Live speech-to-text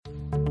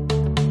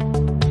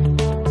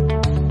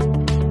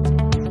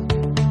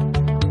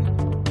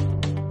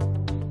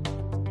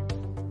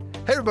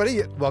Hey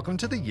everybody, welcome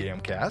to the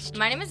Yamcast.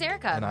 My name is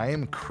Erica. And I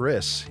am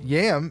Chris.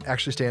 YAM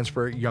actually stands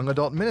for Young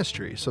Adult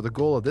Ministry. So the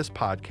goal of this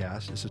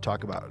podcast is to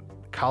talk about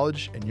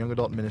college and young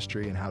adult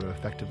ministry and how to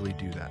effectively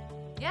do that.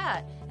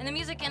 Yeah, and the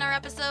music in our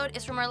episode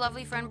is from our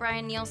lovely friend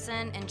Brian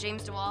Nielsen and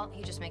James DeWalt.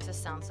 He just makes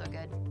us sound so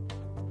good.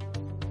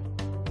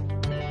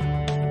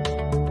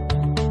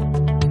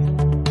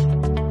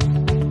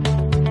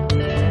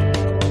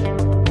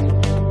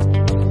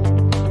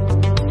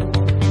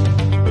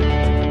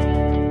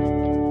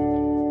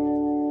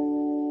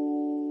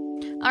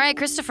 All right,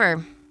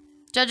 Christopher,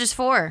 Judges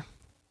 4.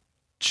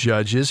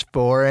 Judges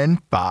 4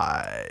 and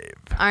 5.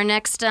 Our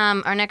next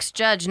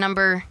judge,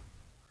 number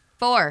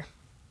 4.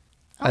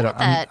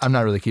 I'm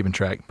not really keeping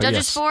track. But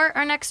Judges yes. 4,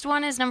 our next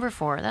one is number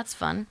 4. That's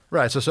fun.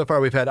 Right, so far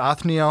we've had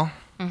Othniel,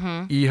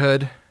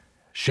 Ehud,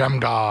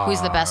 Shamgar.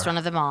 Who's the best one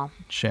of them all?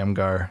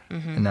 Shamgar,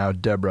 and now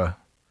Deborah.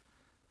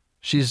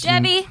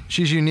 Debbie.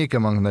 She's unique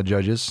among the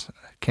judges.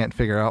 Can't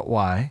figure out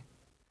why.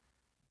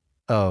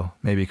 Oh,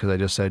 maybe because I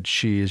just said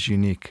she is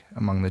unique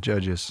among the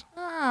judges.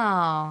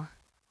 Oh.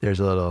 There's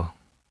a little...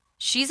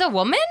 She's a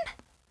woman?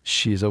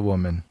 She's a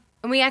woman.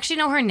 And we actually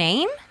know her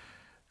name?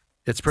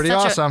 It's pretty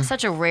awesome.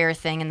 Such a rare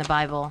thing in the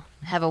Bible.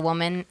 Have a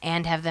woman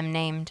and have them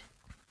named.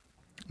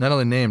 Not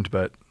only named,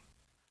 but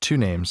 2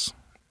 names.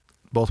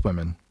 Both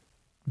women.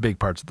 Big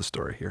parts of the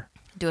story here.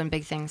 Doing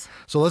big things.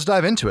 So let's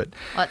dive into it.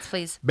 Let's,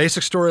 please.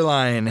 Basic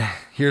storyline.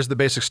 Here's the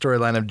basic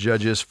storyline of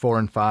Judges 4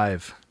 and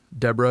 5.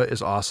 Deborah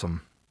is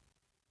awesome.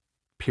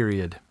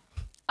 Period.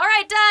 All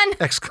right, done.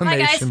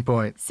 Exclamation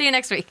point. See you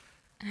next week.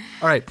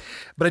 All right.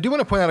 But I do want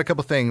to point out a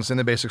couple things in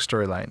the basic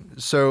storyline.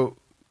 So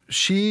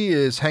she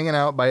is hanging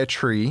out by a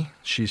tree.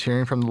 She's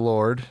hearing from the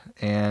Lord.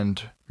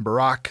 And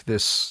Barak,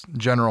 this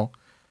general,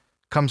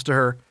 comes to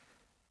her,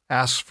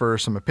 asks for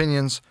some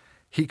opinions.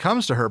 He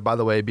comes to her, by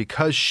the way,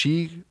 because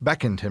she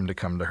beckoned him to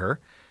come to her.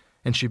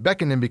 And she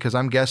beckoned him because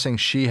I'm guessing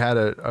she had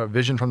a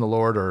vision from the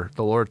Lord, or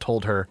the Lord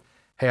told her,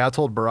 hey, I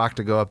told Barak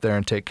to go up there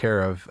and take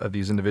care of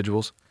these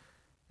individuals.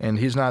 And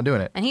he's not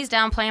doing it. And he's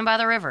down playing by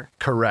the river.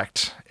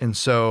 Correct. And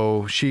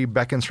so she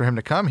beckons for him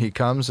to come. He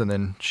comes, and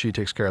then she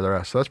takes care of the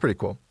rest. So that's pretty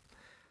cool.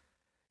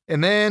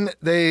 And then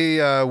they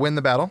win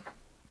the battle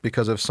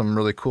because of some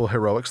really cool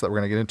heroics that we're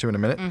going to get into in a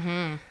minute.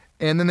 Mm-hmm.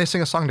 And then they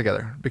sing a song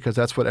together because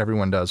that's what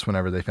everyone does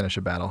whenever they finish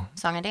a battle.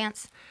 Song and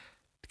dance.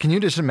 Can you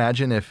just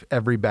imagine if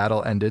every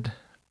battle ended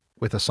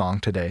with a song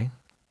today?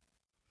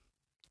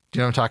 Do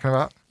you know what I'm talking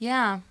about?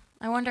 Yeah.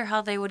 I wonder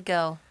how they would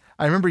go.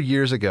 I remember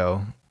years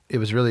ago, it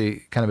was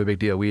really kind of a big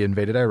deal. We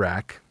invaded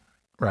Iraq,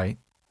 right?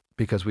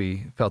 Because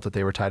we felt that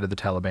they were tied to the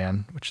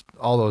Taliban, which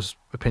all those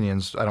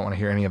opinions, I don't want to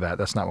hear any of that.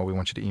 That's not what we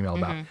want you to email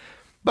about.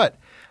 But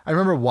I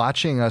remember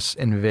watching us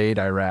invade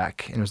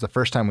Iraq, and it was the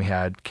first time we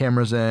had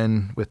cameras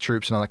in with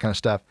troops and all that kind of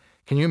stuff.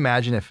 Can you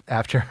imagine if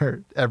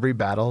after every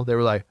battle, they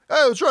were like,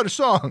 hey, let's write a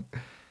song.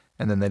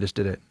 And then they just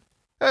did it.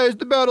 Hey, it's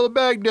the Battle of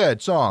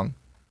Baghdad song.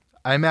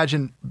 I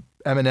imagine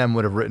Eminem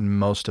would have written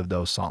most of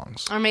those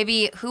songs. Or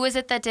maybe, who is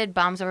it that did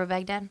Bombs Over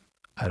Baghdad?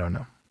 I don't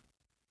know.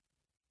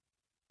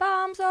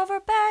 Bombs over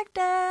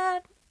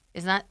Baghdad.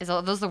 Is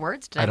those the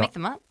words? Did I make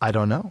them up? I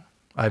don't know.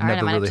 I've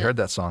never really heard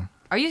that song.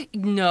 Are you?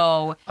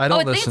 No. I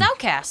don't listen. I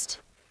think it's Outkast.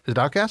 Is it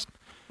Outkast?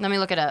 Let me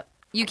look it up.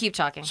 You keep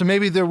talking. So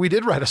maybe we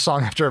did write a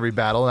song after every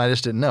battle, and I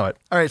just didn't know it.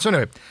 All right, so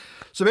anyway.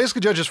 So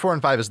basically Judges 4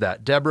 and 5 is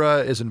that.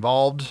 Deborah is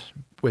involved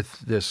with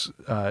this.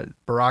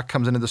 Barak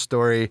comes into the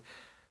story.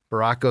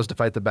 Barak goes to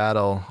fight the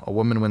battle. A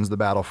woman wins the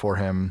battle for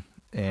him,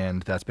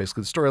 and that's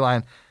basically the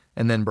storyline.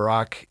 And then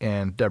Barak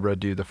and Deborah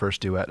do the first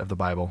duet of the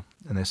Bible,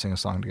 and they sing a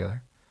song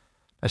together.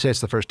 I say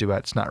it's the first duet.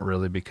 It's not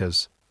really,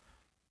 because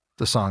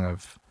the song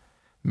of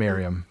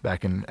Miriam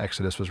back in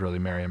Exodus was really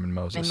Miriam and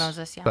Moses. And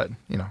Moses, yeah. But,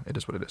 it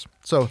is what it is.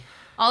 So,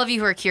 all of you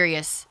who are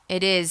curious,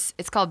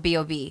 it's called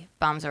B.O.B.,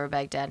 Bombs Over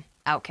Baghdad,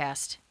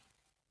 Outkast.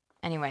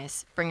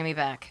 Anyways, bringing me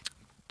back.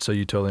 So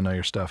you totally know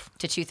your stuff.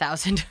 To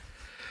 2000.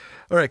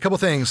 All right, a couple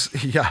things.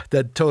 Yeah,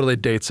 that totally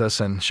dates us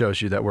and shows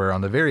you that we're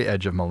on the very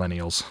edge of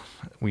millennials.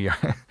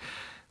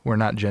 We're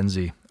not Gen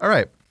Z. All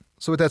right.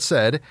 So with that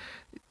said,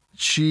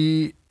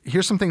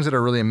 here's some things that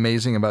are really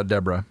amazing about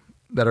Deborah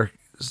that are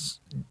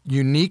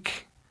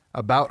unique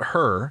about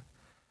her,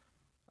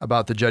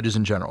 about the judges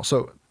in general.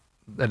 So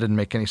that didn't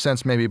make any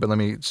sense maybe, but let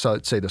me say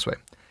it this way.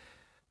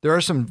 There are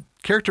some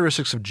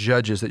characteristics of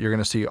judges that you're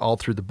going to see all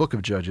through the book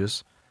of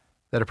Judges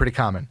that are pretty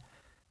common.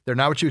 They're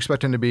not what you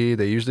expect them to be.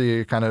 They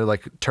usually are kind of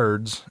like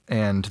turds,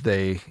 and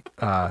they,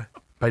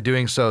 by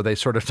doing so, they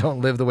sort of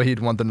don't live the way you'd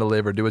want them to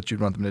live or do what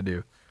you'd want them to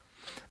do.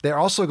 They're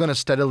also going to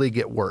steadily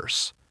get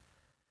worse.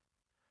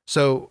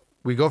 So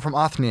we go from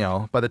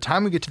Othniel. By the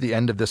time we get to the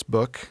end of this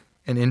book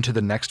and into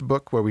the next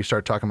book where we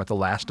start talking about the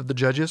last of the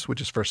judges, which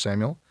is 1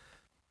 Samuel,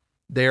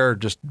 they're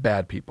just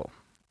bad people.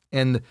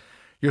 And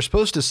you're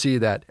supposed to see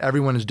that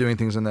everyone is doing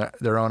things in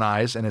their own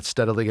eyes, and it's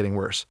steadily getting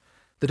worse.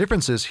 The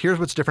difference is, here's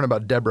what's different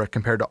about Deborah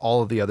compared to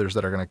all of the others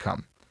that are going to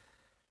come.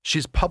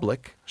 She's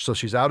public, so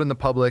she's out in the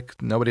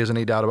public. Nobody has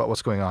any doubt about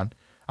what's going on.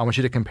 I want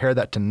you to compare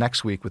that to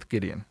next week with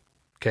Gideon.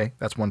 Okay,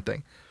 that's one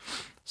thing.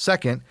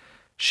 Second,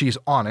 she's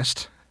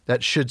honest.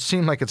 That should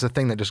seem like it's a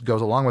thing that just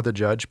goes along with the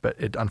judge, but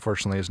it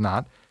unfortunately is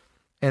not.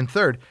 And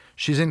third,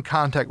 she's in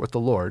contact with the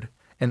Lord,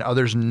 and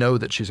others know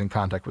that she's in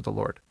contact with the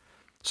Lord.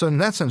 So in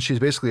that sense, she's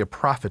basically a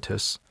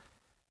prophetess,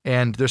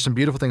 and there's some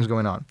beautiful things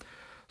going on.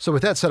 So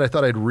with that said, I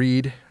thought I'd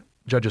read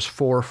Judges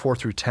 4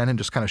 through 10, and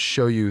just kind of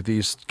show you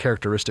these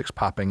characteristics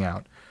popping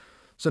out.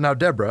 So now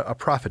Deborah, a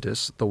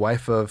prophetess, the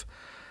wife of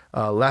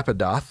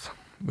Lapidoth,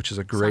 which is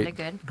a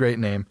great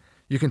name.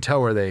 You can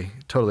tell where they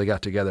totally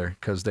got together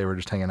because they were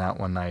just hanging out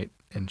one night,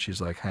 and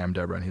she's like, "Hi, I'm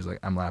Deborah," and he's like,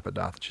 "I'm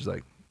Lapidoth." She's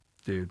like,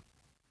 "Dude,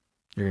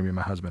 you're going to be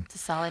my husband." It's a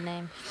solid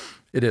name.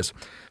 It is.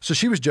 So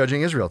she was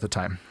judging Israel at the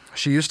time.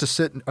 She used to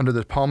sit under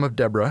the palm of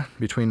Deborah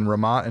between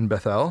Ramah and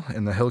Bethel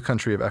in the hill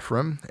country of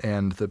Ephraim,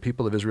 and the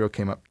people of Israel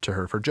came up to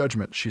her for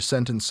judgment. She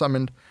sent and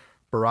summoned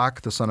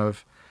Barak, the son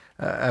of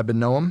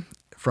Abinoam,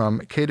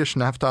 from Kadesh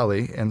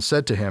Naphtali, and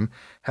said to him,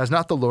 "Has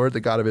not the Lord, the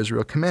God of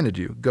Israel, commanded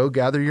you, go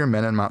gather your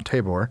men on Mount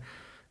Tabor,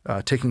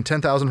 taking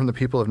 10,000 from the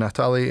people of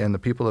Naphtali and the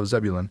people of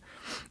Zebulun,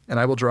 and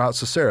I will draw out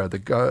Sisera,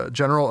 the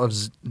general of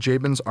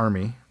Jabin's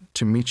army,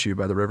 to meet you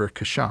by the river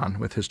Kishon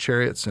with his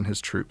chariots and his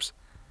troops.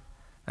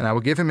 And I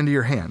will give him into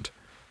your hand."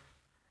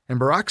 And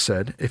Barak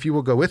said, "If you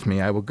will go with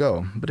me, I will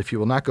go. But if you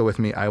will not go with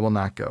me, I will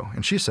not go."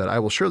 And she said, "I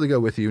will surely go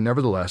with you.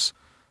 Nevertheless,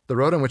 the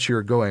road on which you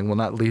are going will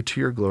not lead to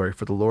your glory,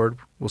 for the Lord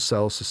will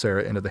sell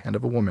Sisera into the hand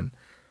of a woman."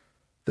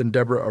 Then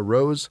Deborah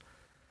arose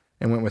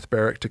and went with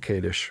Barak to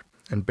Kadesh.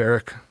 And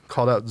Barak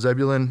called out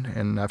Zebulun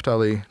and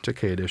Naphtali to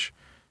Kadesh,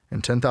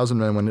 and 10,000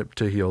 men went up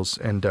to Heels,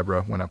 and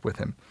Deborah went up with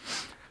him.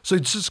 So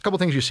it's just a couple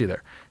things you see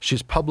there.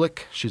 She's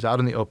public. She's out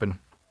in the open.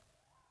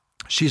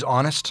 She's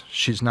honest.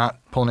 She's not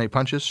pulling any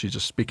punches. She's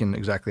just speaking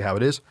exactly how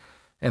it is.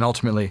 And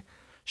ultimately,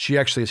 she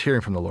actually is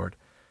hearing from the Lord.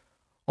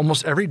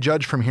 Almost every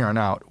judge from here on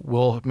out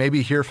will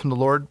maybe hear from the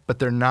Lord, but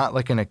they're not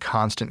like in a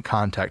constant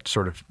contact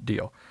sort of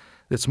deal.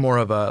 It's more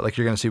of a, like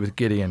you're going to see with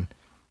Gideon.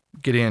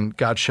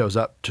 God shows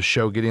up to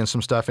show Gideon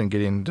some stuff, and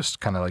Gideon just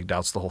kind of like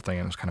doubts the whole thing,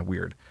 and it's kind of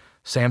weird.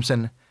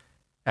 Samson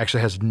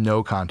actually has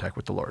no contact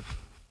with the Lord.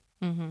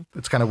 Mm-hmm.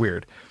 It's kind of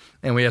weird.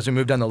 And as we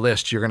move down the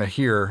list, you're going to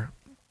hear,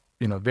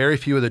 very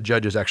few of the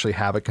judges actually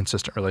have a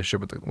consistent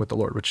relationship with the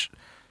Lord, which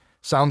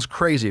sounds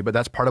crazy, but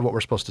that's part of what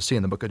we're supposed to see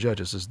in the book of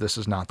Judges, is this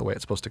is not the way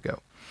it's supposed to go.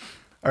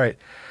 All right.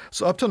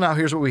 So up till now,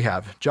 here's what we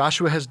have.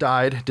 Joshua has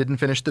died, didn't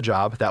finish the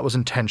job. That was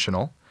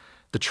intentional.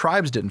 The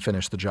tribes didn't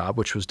finish the job,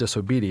 which was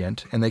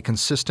disobedient, and they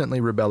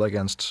consistently rebel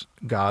against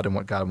God and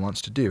what God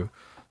wants to do.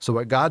 So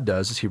what God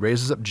does is he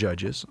raises up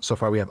judges. So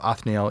far we have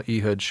Othniel,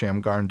 Ehud,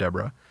 Shamgar, and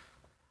Deborah.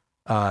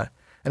 And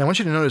I want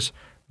you to notice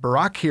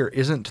Barak here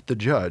isn't the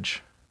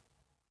judge,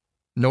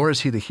 nor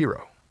is he the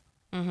hero.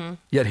 Mm-hmm.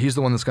 Yet he's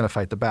the one that's going to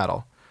fight the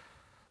battle.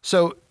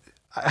 So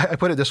I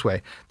put it this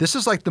way. This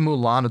is like the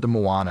Mulan or the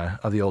Moana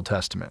of the Old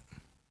Testament. Do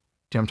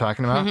you know what I'm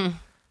talking about? Mm-hmm.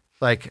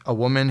 Like a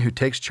woman who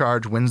takes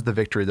charge wins the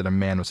victory that a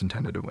man was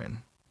intended to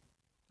win.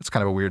 It's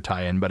kind of a weird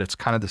tie-in, but it's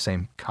kind of the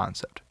same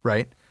concept,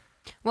 right?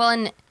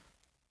 Well,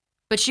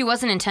 but she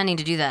wasn't intending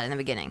to do that in the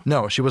beginning.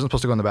 No, she wasn't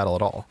supposed to go in the battle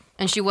at all.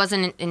 And she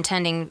wasn't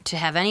intending to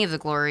have any of the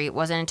glory,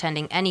 wasn't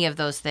intending any of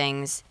those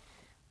things.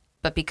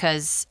 But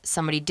because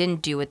somebody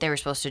didn't do what they were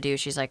supposed to do,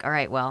 she's like, all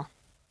right, well,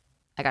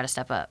 I got to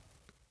step up.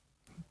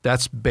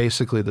 That's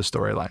basically the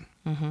storyline.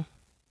 Mm-hmm.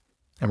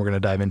 And we're going to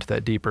dive into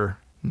that deeper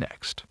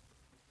next.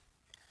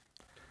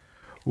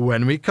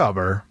 When we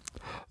cover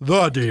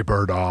the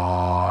deeper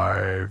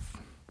dive.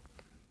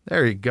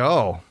 There you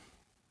go.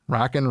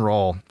 Rock and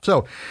roll. So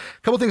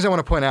a couple things I want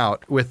to point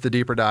out with the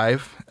deeper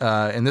dive.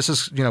 And this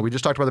is, we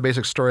just talked about the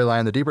basic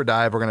storyline. The deeper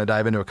dive, we're going to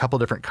dive into a couple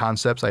different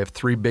concepts. I have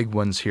 3 big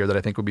ones here that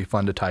I think would be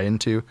fun to tie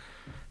into.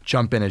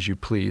 Jump in as you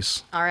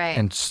please. All right.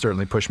 And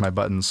certainly push my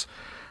buttons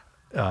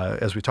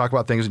as we talk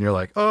about things and you're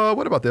like, oh,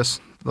 what about this?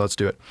 Let's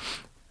do it.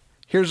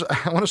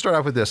 I want to start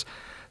off with this.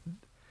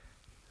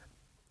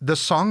 The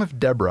Song of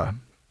Deborah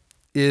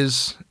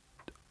is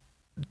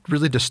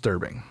really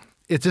disturbing.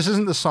 This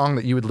isn't the song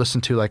that you would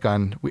listen to like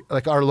on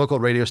our local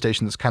radio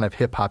station that's kind of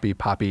hip-hoppy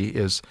poppy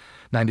is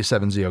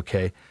 97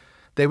 ZOK.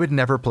 They would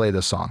never play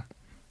this song.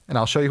 And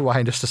I'll show you why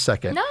in just a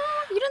second. No,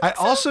 you don't think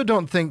so? I also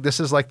don't think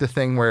this is like the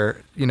thing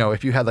where,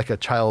 if you had like a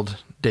child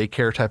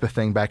daycare type of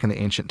thing back in the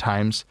ancient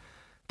times,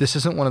 this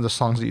isn't one of the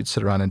songs that you'd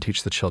sit around and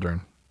teach the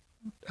children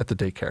at the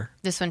daycare.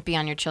 This wouldn't be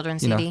on your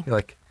children's CD? You're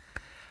like,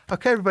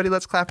 okay, everybody,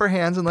 let's clap our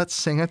hands and let's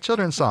sing a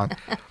children's song.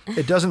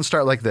 It doesn't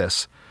start like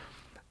this.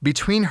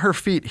 Between her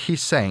feet he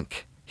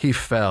sank, he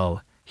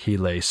fell, he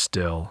lay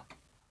still.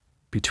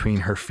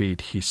 Between her feet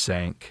he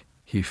sank,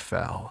 he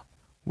fell.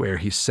 Where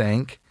he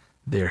sank,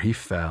 there he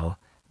fell,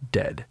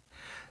 dead.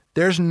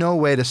 There's no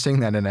way to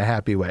sing that in a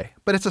happy way.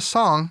 But it's a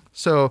song,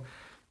 so,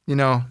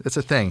 it's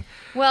a thing.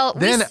 Well,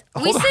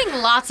 we sing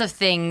lots of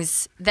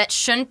things that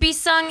shouldn't be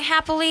sung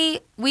happily.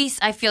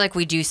 I feel like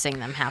we do sing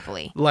them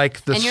happily.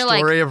 Like the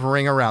story of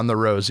Ring Around the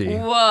Rosie.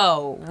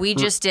 Whoa, we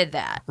just did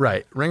that.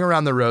 Right. Ring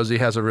Around the Rosie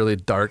has a really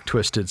dark,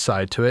 twisted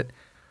side to it.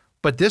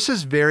 But this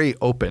is very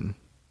open.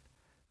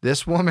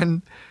 This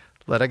woman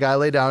let a guy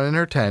lay down in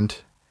her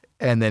tent,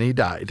 and then he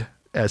died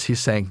as he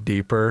sank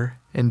deeper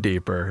and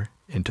deeper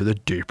into the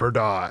deeper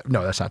dive.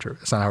 No, that's not true.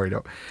 That's not how we do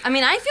it. I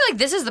mean, I feel like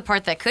this is the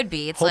part that could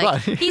be. It's Hold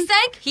like, on. he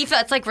sank, he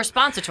fell. It's like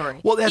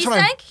responsitory. Well, that's he what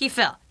I'm- sank, he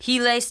fell. He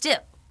lay still.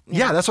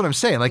 Yeah, that's what I'm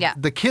saying. Like, Yeah.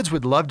 the kids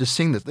would love to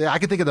sing this. I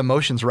can think of the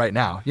motions right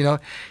now. You know,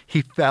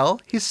 he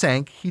fell, he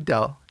sank,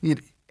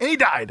 and he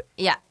died.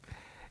 Yeah.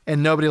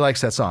 And nobody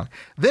likes that song.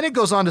 Then it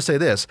goes on to say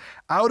this,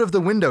 out of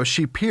the window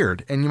she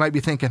peered. And you might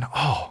be thinking,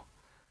 oh,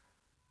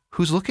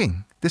 who's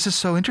looking? This is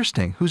so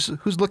interesting. Who's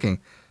looking?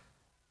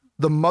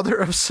 The mother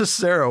of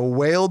Sisera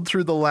wailed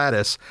through the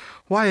lattice.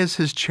 Why is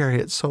his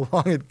chariot so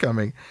long in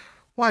coming?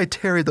 Why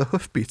tarry the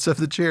hoofbeats of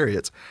the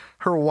chariots?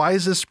 Her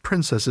wisest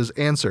princesses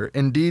answer.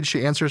 Indeed,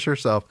 she answers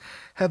herself.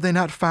 Have they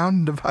not found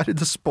and divided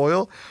the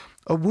spoil?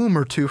 A womb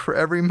or two for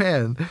every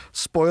man.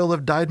 Spoil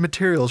of dyed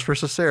materials for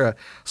Sisera.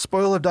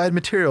 Spoil of dyed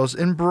materials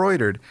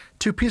embroidered.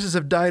 2 pieces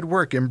of dyed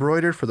work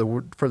embroidered for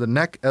the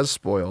neck as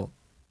spoil.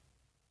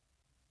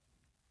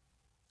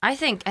 I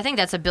think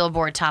that's a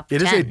Billboard top 10.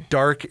 It is a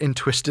dark and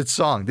twisted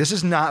song. This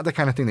is not the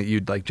kind of thing that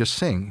you'd like just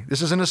sing.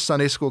 This isn't a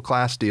Sunday school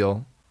class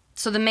deal.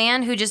 So the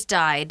man who just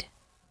died,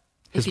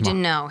 His if you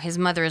didn't know, his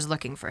mother is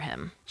looking for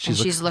him.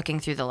 She's looking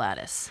through the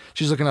lattice.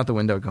 She's looking out the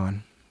window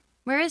going,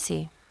 Where is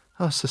he?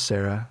 oh,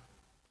 Sisera,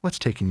 what's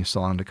taking you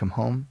so long to come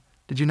home?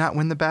 Did you not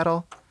win the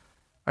battle?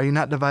 Are you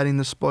not dividing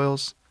the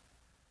spoils?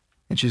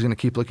 And she's going to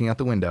keep looking out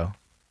the window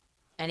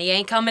And he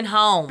ain't coming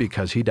home.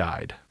 because he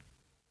died.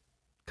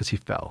 Because he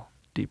fell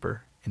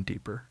deeper and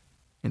deeper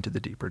into the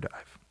deeper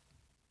dive.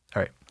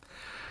 All right.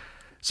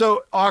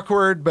 So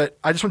awkward, but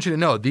I just want you to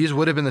know these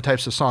would have been the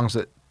types of songs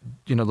that,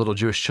 little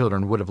Jewish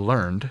children would have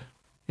learned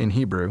in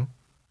Hebrew.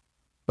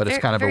 But it's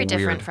kind of very a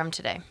different weird, from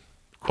today.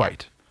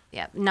 quite.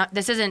 Yeah. No,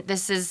 this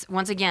is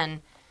once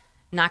again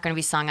not going to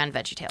be sung on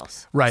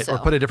VeggieTales. Right. So, Or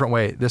put it a different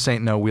way, this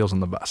ain't no Wheels on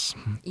the Bus.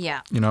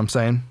 yeah. You know what I'm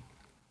saying?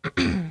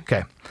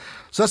 Okay.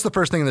 So that's the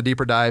first thing in the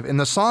deeper dive. And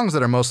the songs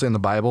that are mostly in the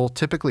Bible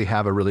typically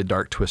have a really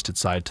dark, twisted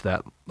side to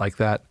that, like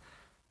that.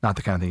 Not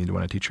the kind of thing you'd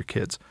want to teach your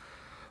kids.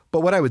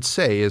 But what I would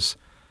say is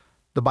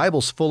the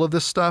Bible's full of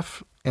this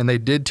stuff, and they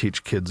did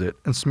teach kids it.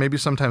 And so maybe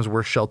sometimes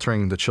we're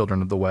sheltering the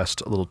children of the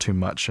West a little too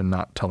much and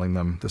not telling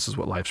them this is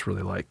what life's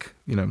really like.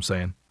 You know what I'm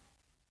saying?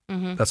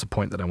 Mm-hmm. That's a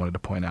point that I wanted to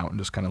point out and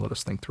just kind of let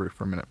us think through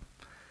for a minute.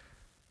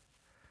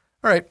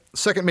 All right.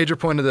 Second major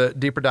point of the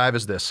deeper dive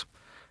is this.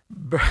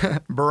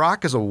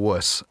 Barak is a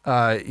wuss.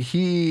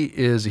 He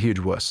is a huge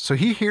wuss. So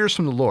he hears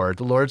from the Lord.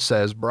 The Lord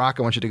says, Barak,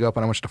 I want you to go up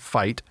and I want you to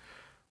fight.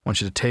 I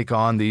want you to take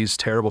on these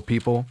terrible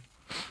people,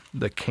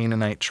 the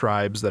Canaanite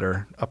tribes that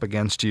are up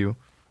against you.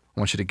 I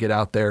want you to get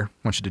out there.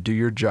 I want you to do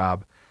your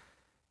job.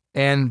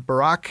 And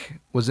Barak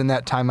was in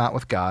that timeout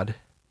with God,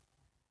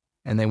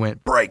 and they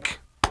went, break.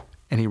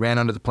 And he ran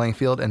onto the playing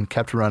field and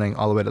kept running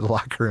all the way to the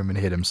locker room and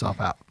hid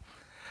himself out.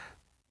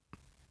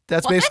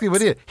 That's basically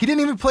what he did. He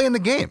didn't even play in the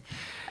game.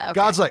 Okay.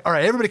 God's like, all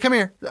right, everybody come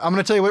here. I'm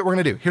going to tell you what we're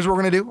going to do. Here's what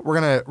we're going to do. We're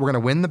going to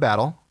win the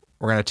battle.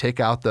 We're going to take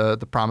out the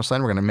promised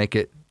land. We're going to make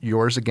it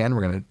yours again.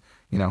 We're going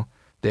to,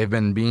 they've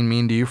been being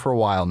mean to you for a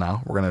while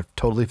now. We're going to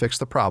totally fix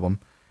the problem.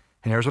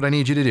 And here's what I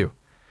need you to do.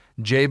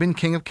 Jabin,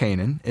 king of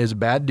Canaan, is a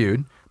bad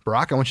dude.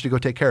 Barak, I want you to go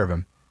take care of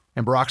him.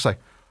 And Barak's like,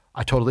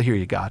 I totally hear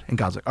you, God. And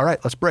God's like, all right,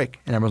 let's break.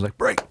 And everyone's like,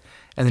 break.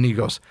 And then he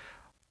goes,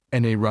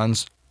 and he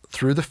runs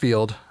through the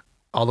field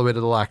all the way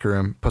to the locker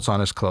room, puts on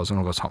his clothes,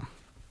 and goes home.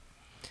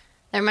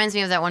 That reminds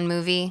me of that one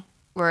movie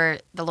where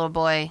the little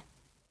boy,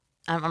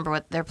 I don't remember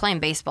what, they're playing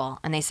baseball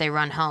and they say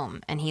run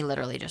home, and he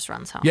literally just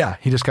runs home. Yeah,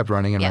 he just kept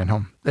running and Yeah. ran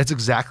home. That's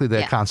exactly the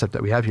Yeah. concept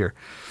that we have here.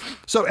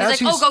 So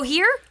He's as like, go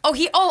here?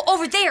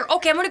 Over there.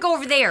 Okay, I'm going to go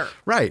over there.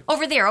 right.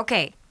 Over there,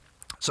 okay.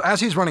 So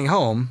as he's running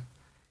home,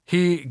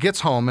 he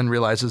gets home and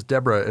realizes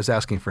Deborah is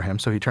asking for him.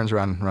 So he turns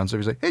around and runs over.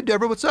 He's like, hey,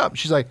 Deborah, what's up?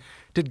 She's like,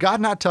 did God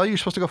not tell you you're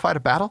supposed to go fight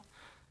a battle?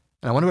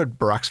 And I wonder what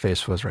Barak's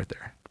face was right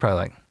there. Probably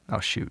like, oh,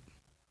 shoot.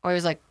 Or he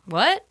was like,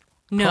 what?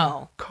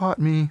 No. Caught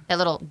me. That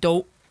little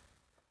dope.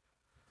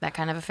 That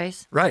kind of a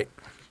face. Right.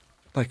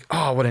 Like,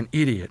 oh, what an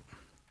idiot.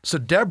 So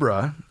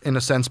Deborah, in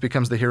a sense,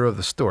 becomes the hero of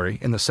the story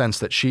in the sense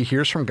that she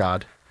hears from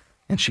God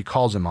and she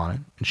calls him on it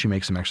and she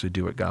makes him actually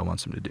do what God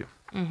wants him to do.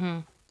 Mm-hmm.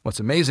 What's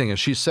amazing is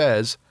she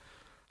says,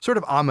 sort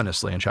of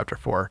ominously in chapter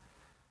 4,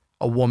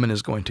 a woman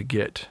is going to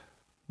get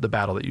the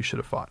battle that you should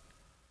have fought.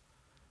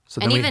 So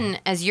And then even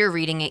as you're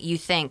reading it, you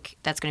think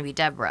that's going to be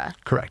Deborah,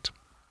 correct.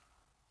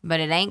 but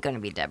it ain't going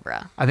to be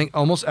Deborah. I think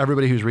almost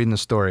everybody who's reading the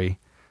story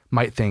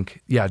might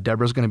think, yeah,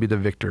 Deborah's going to be the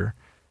victor.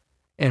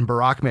 And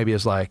Barak maybe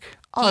is like,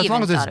 oh, He as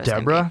long even as thought it's it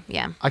was gonna Deborah, be,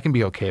 yeah. I can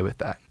be okay with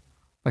that.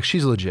 Like,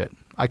 she's legit.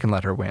 I can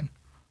let her win.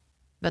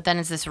 But then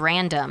it's this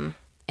random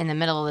in the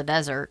middle of the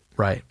desert.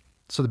 Right.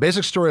 So the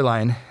basic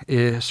storyline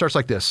starts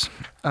like this.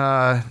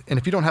 And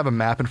if you don't have a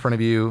map in front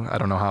of you, I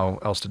don't know how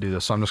else to do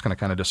this. So I'm just going to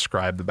kind of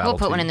describe the battle. We'll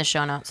put to one you. in the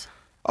show notes.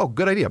 Oh,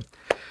 good idea.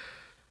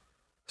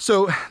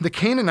 So the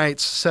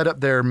Canaanites set up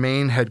their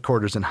main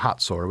headquarters in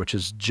Hatzor, which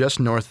is just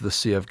north of the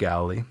Sea of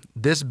Galilee.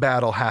 This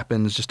battle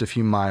happens just a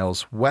few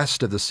miles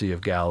west of the Sea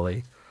of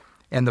Galilee,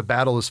 and the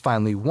battle is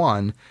finally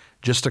won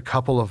just a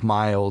couple of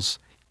miles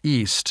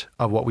east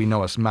of what we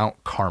know as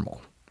Mount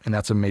Carmel. And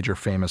that's a major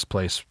famous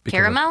place.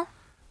 Caramel?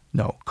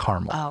 No,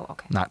 Carmel. Oh,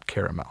 okay. Not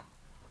caramel.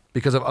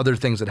 because of other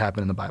things that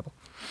happen in the Bible.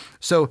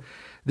 So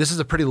this is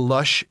a pretty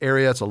lush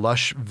area. It's a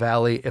lush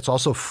valley. It's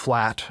also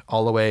flat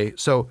all the way.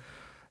 So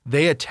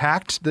they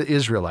attacked the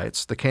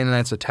Israelites. The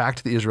Canaanites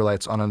attacked the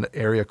Israelites on an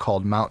area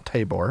called Mount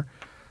Tabor.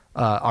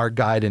 Our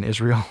guide in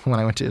Israel, when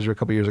I went to Israel a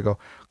couple years ago,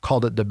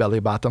 called it the belly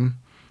bottom.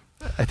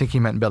 I think he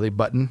meant belly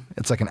button.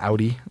 It's like an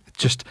Audi. It's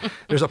just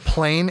there's a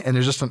plain and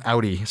there's just an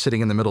Audi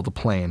sitting in the middle of the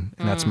plain,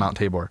 and that's Mount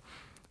Tabor.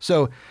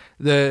 So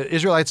the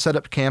Israelites set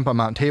up camp on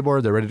Mount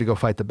Tabor. They're ready to go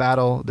fight the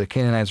battle. The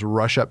Canaanites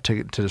rush up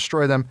to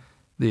destroy them.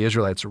 The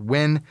Israelites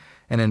win,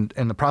 and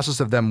in the process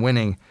of them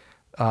winning,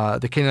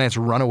 the Canaanites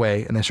run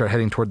away and they start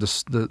heading toward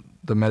the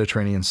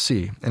Mediterranean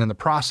Sea. And in the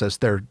process,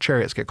 their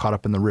chariots get caught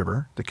up in the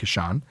river, the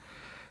Kishon.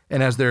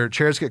 And as their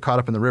chariots get caught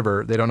up in the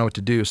river, they don't know what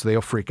to do, so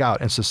they'll freak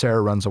out, and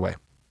Sisera runs away.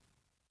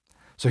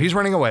 So he's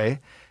running away,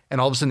 and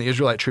all of a sudden the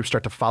Israelite troops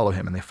start to follow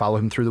him, and they follow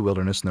him through the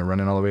wilderness, and they're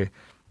running all the way.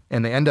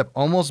 And they end up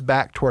almost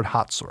back toward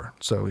Hatzor.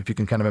 So if you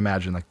can kind of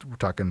imagine, like we're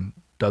talking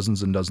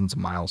dozens and dozens of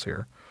miles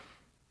here.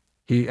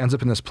 He ends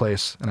up in this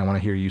place, and I want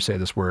to hear you say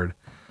this word,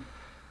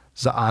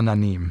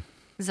 Za'ananim.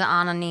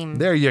 Za'ananim.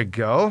 There you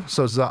go.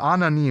 So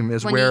Za'ananim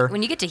is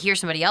when you get to hear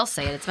somebody else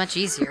say it, it's much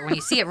easier. When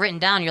you see it written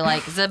down, you're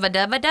like,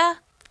 Zabadabada.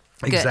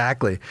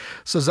 Exactly.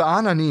 So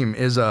Za'ananim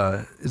is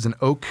an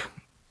oak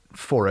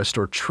forest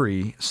or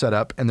tree set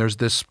up, and there's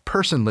this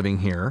person living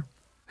here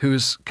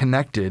who's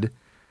connected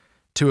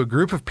to a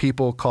group of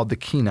people called the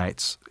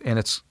Kenites, and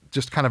it's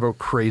just kind of a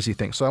crazy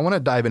thing. So I want to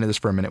dive into this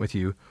for a minute with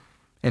you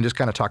and just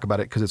kind of talk about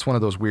it because it's one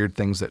of those weird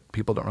things that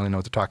people don't really know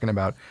what they're talking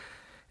about.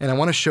 And I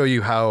want to show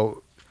you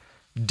how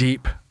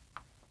deep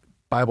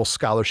Bible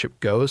scholarship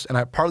goes. And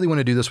I partly want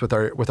to do this with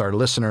our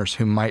listeners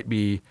who might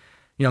be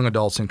young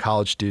adults and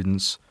college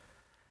students,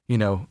 you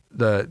know,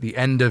 the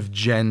end of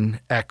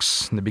Gen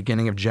X and the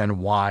beginning of Gen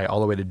Y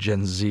all the way to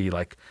Gen Z.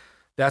 Like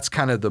that's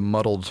kind of the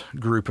muddled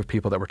group of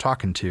people that we're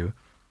talking to.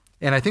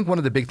 And I think one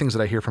of the big things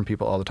that I hear from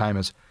people all the time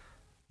is,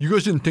 you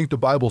guys didn't think the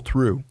Bible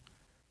through.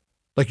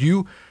 Like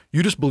you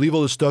just believe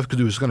all this stuff because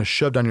it was going to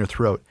shove down your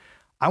throat.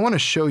 I want to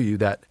show you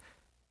that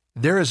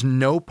there is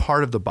no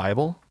part of the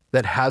Bible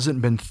that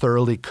hasn't been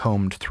thoroughly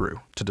combed through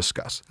to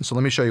discuss. And so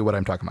let me show you what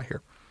I'm talking about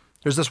here.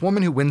 There's this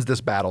woman who wins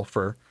this battle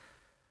for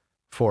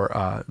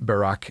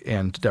Barak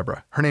and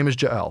Deborah. Her name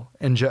is Jael.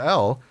 And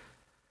Jael,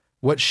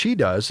 what she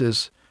does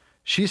is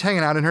she's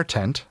hanging out in her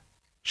tent.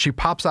 She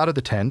pops out of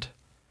the tent,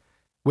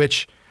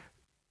 which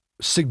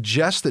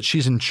suggests that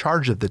she's in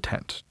charge of the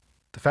tent.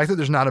 The fact that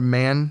there's not a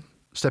man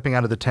stepping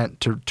out of the tent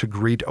to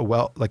greet a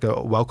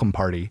welcome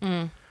party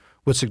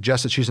would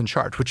suggest that she's in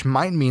charge, which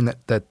might mean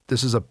that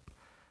this is a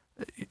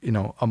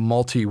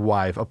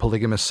multi-wife, a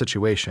polygamous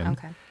situation.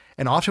 Okay.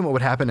 And often what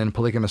would happen in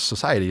polygamous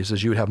societies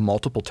is you would have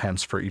multiple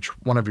tents for each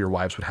one of your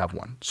wives would have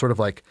one. Sort of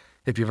like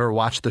if you've ever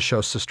watched the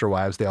show Sister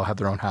Wives, they all have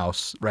their own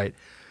house, right?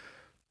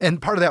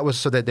 And part of that was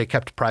so that they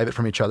kept private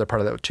from each other.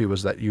 Part of that too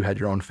was that you had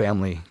your own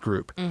family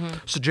group. Mm-hmm.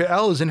 So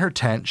Jael is in her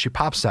tent. She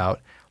pops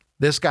out.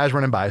 This guy's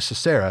running by,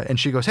 Sisera, and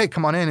she goes, "Hey,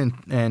 come on in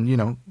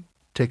and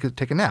take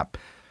a nap."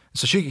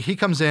 So he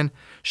comes in.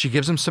 She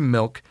gives him some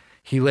milk.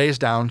 He lays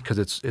down because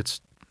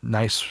it's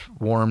nice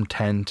warm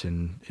tent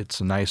and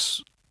it's a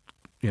nice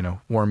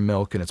warm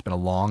milk, and it's been a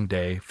long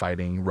day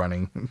fighting,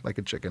 running like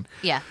a chicken.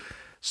 Yeah.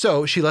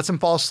 So she lets him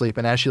fall asleep,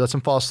 and as she lets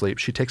him fall asleep,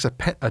 she takes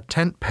a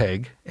tent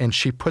peg and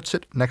she puts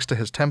it next to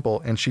his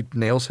temple, and she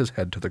nails his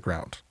head to the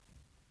ground.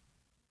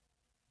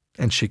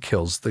 And she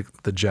kills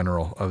the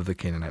general of the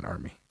Canaanite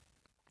army,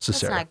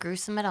 Sisera. That's not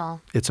gruesome at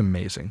all. It's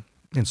amazing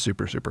and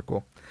super, super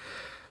cool.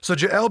 So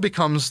Jael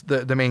becomes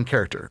the main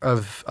character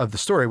of the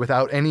story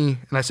without any,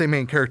 and I say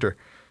main character,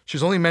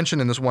 she's only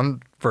mentioned in this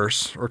one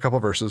verse or a couple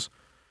verses.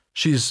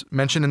 She's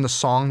mentioned in the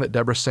song that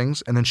Deborah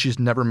sings, and then she's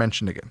never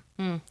mentioned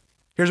again.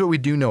 Here's what we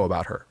do know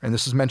about her, and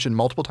this is mentioned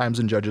multiple times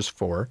in Judges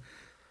 4,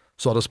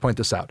 so I'll just point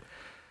this out.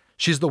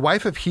 She's the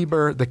wife of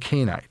Heber the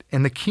Kenite,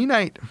 and the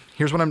Kenite,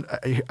 here's what I'm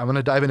going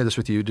to dive into this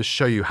with you to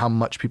show you how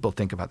much people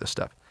think about this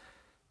stuff.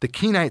 The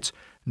Kenites,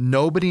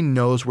 nobody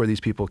knows where these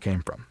people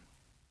came from.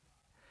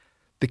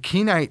 The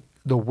Kenite,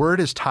 the word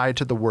is tied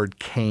to the word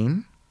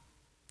Cain,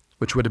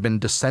 which would have been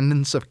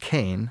descendants of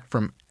Cain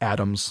from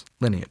Adam's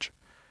lineage.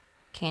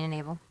 Cain and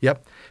Abel.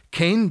 Yep.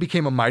 Cain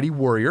became a mighty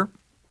warrior.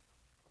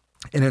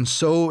 And in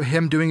so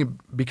him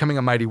becoming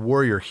a mighty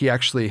warrior, he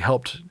actually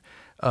helped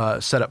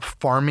set up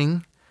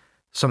farming.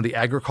 Some of the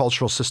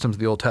agricultural systems of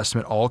the Old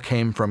Testament all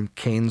came from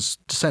Cain's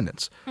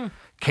descendants.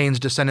 Cain's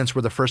descendants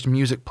were the first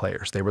music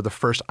players. They were the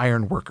first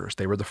iron workers.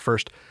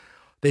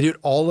 They did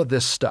all of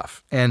this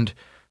stuff. And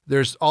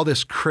there's all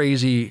this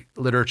crazy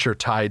literature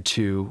tied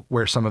to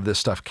where some of this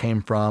stuff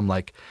came from.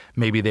 Like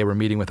maybe they were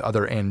meeting with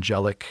other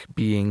angelic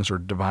beings or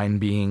divine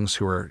beings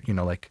who were,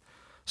 like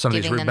some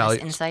Giving of these rebellious,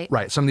 them this insight.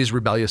 Right. Some of these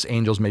rebellious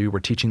angels maybe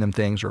were teaching them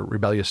things, or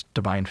rebellious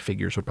divine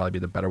figures would probably be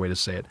the better way to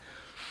say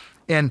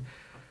it.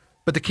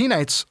 But the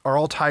Kenites are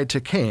all tied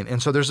to Cain.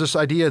 And so there's this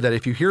idea that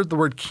if you hear the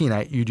word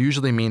Kenite, you'd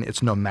usually mean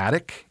it's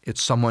nomadic.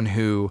 It's someone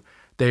who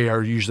they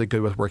are usually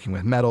good with working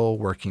with metal,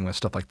 working with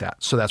stuff like that.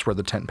 So that's where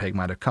the tent peg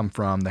might have come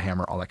from, the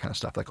hammer, all that kind of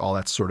stuff. Like all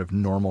that's sort of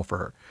normal for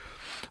her.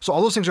 So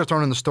all those things are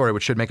thrown in the story,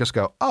 which should make us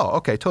go, oh,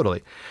 okay,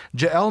 totally.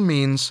 Jael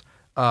means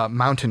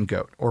mountain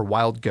goat or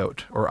wild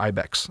goat or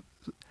ibex.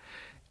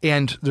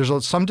 And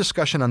there's some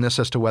discussion on this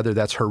as to whether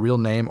that's her real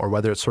name or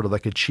whether it's sort of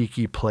like a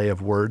cheeky play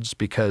of words,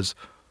 because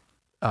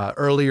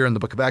earlier in the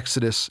book of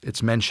Exodus,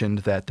 it's mentioned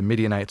that the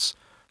Midianites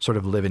sort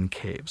of live in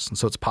caves. And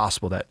so it's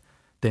possible that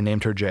they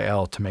named her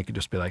Jael to make it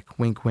just be like,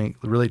 wink, wink,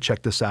 really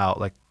check this out.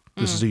 Like,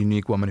 this is a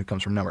unique woman who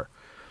comes from nowhere.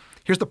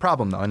 Here's the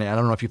problem, though, and I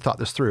don't know if you've thought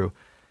this through.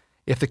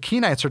 If the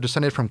Kenites are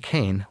descended from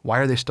Cain, why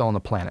are they still on the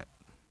planet?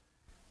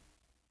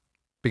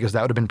 Because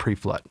that would have been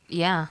pre-flood.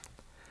 Yeah.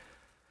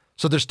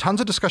 So there's tons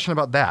of discussion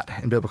about that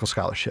in biblical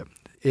scholarship.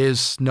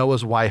 Is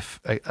Noah's wife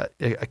a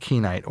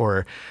Kenite,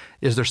 or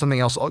is there something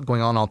else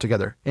going on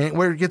altogether? And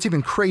where it gets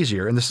even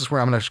crazier, and this is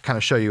where I'm going to kind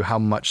of show you how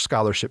much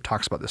scholarship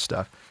talks about this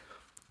stuff.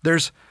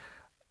 There's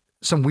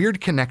some weird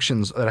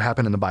connections that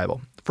happen in the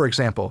Bible. For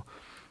example,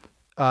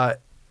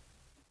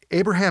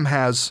 Abraham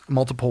has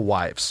multiple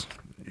wives.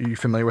 Are you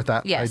familiar with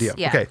that idea?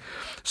 Yeah. Okay.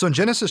 So in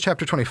Genesis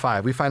chapter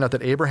 25, we find out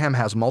that Abraham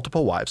has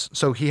multiple wives.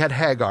 So he had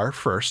Hagar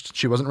first.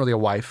 She wasn't really a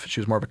wife. She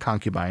was more of a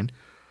concubine.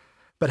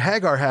 But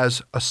Hagar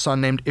has a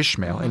son named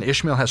Ishmael, and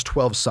Ishmael has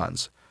 12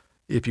 sons.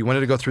 If you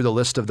wanted to go through the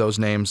list of those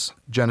names,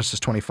 Genesis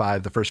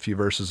 25, the first few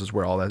verses is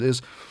where all that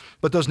is.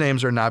 But those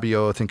names are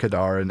Nabioth and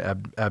Kedar and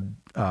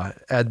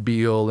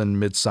Adbeel and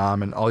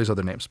Midsam and all these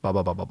other names, blah,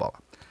 blah, blah, blah, blah.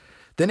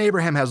 Then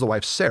Abraham has the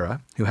wife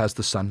Sarah, who has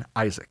the son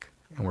Isaac.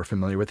 And we're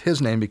familiar with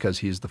his name because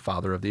he's the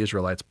father of the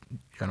Israelites,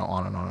 on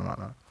and on and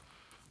on.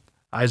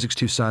 Isaac's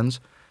two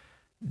sons,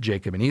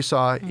 Jacob and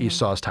Esau.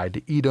 Esau is tied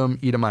to Edom,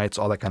 Edomites,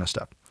 all that kind of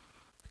stuff.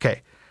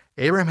 Okay.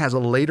 Abraham has a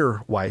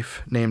later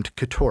wife named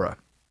Keturah.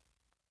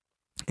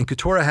 And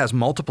Keturah has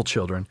multiple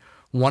children,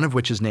 one of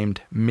which is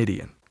named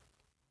Midian.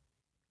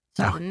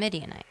 So Now, the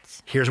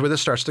Midianites. Here's where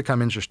this starts to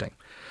come interesting.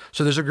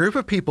 So there's a group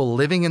of people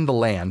living in the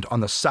land on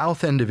the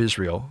south end of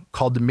Israel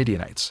called the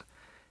Midianites.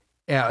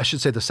 I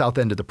should say the south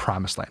end of the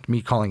Promised Land.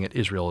 Me calling it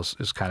Israel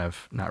is kind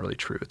of not really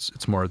true.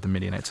 It's more the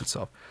Midianites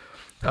itself,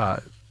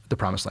 the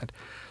Promised Land.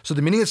 So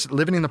the Midianites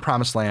living in the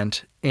Promised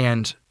Land,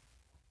 and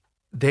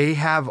they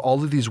have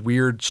all of these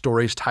weird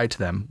stories tied to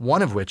them,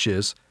 one of which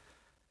is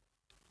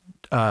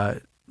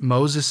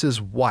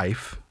Moses'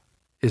 wife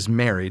is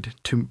married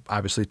to,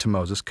 obviously, to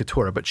Moses,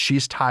 Keturah, but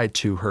she's tied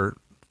to her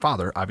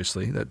father,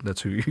 obviously.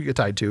 That's who you get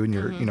tied to, and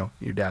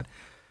your dad.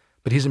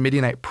 But he's a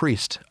Midianite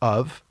priest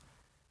of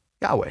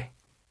Yahweh.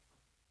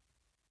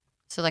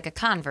 So like a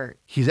convert.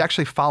 He's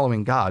actually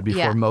following God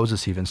before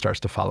Moses even starts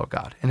to follow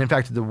God. And in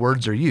fact, the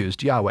words are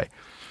used, Yahweh.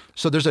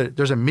 So there's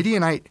a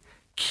Midianite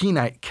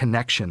Kenite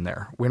connection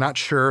there. We're not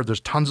sure. There's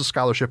tons of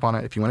scholarship on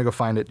it. If you want to go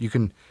find it, you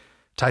can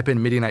type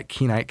in Midianite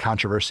Kenite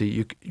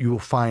controversy. You will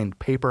find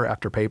paper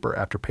after paper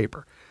after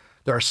paper.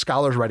 There are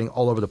scholars writing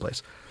all over the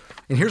place.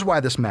 And here's why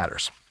this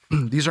matters.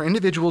 These are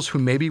individuals who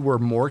maybe were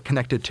more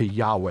connected to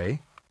Yahweh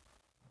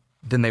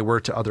than they were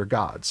to other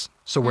gods.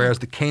 So whereas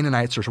the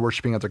Canaanites are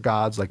worshiping other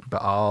gods like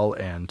Baal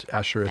and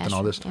Ashereth and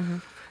all this,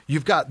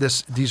 you've got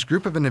these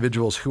group of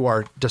individuals who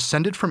are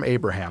descended from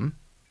Abraham,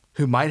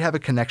 who might have a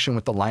connection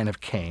with the line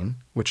of Cain,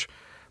 which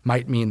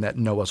might mean that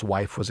Noah's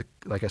wife was,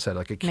 like I said,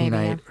 like a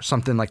Kenite or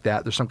something like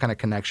that. There's some kind of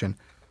connection.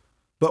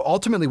 But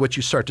ultimately what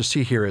you start to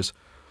see here is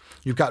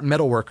you've got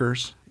metal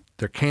workers,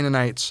 they're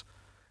Canaanites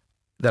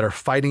that are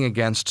fighting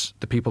against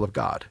the people of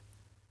God.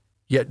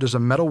 Yet there's a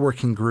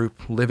metalworking group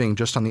living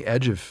just on the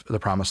edge of the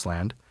Promised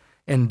Land.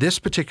 And this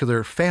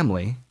particular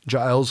family,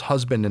 Jael's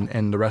husband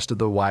and the rest of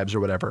the wives or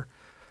whatever,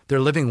 they're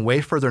living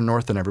way further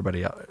north than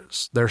everybody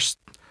else.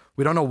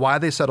 We don't know why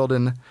they settled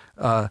in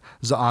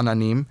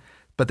Za'ananim,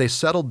 but they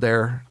settled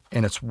there,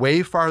 and it's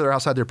way farther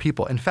outside their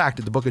people. In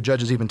fact, the book of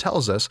Judges even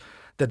tells us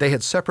that they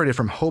had separated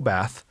from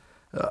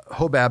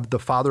Hobab, the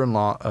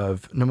father-in-law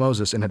of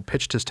Moses, and had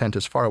pitched his tent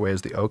as far away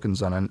as the oak in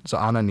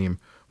Za'ananim,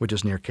 which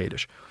is near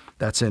Kadesh.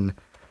 That's in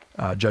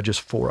Judges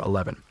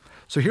 4:11.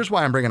 So here's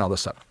why I'm bringing all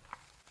this up.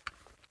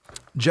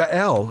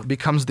 Jael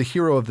becomes the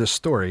hero of this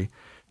story.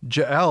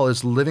 Jael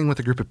is living with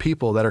a group of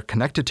people that are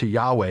connected to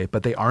Yahweh,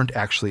 but they aren't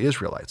actually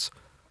Israelites.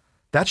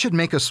 That should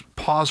make us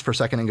pause for a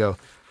second and go,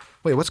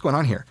 wait, what's going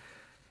on here?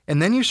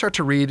 And then you start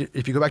to read,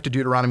 if you go back to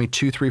Deuteronomy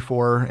 2, 3,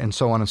 4, and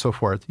so on and so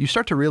forth, you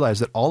start to realize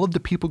that all of the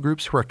people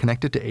groups who are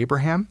connected to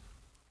Abraham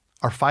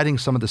are fighting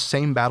some of the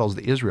same battles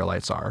the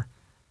Israelites are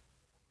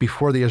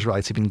before the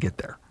Israelites even get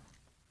there.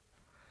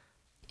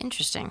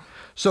 Interesting.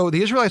 So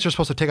the Israelites are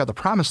supposed to take out the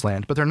Promised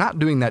Land, but they're not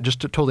doing that just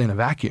totally in a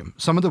vacuum.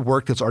 Some of the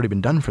work that's already been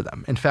done for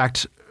them. In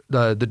fact,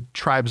 the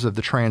tribes of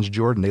the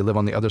Transjordan, they live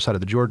on the other side of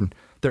the Jordan.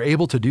 They're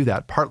able to do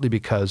that partly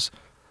because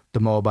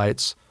the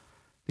Moabites,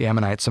 the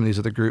Ammonites, some of these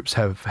other groups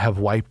have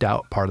wiped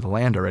out part of the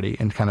land already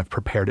and kind of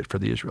prepared it for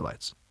the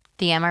Israelites.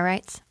 The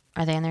Amorites?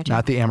 Are they in there too?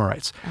 Not the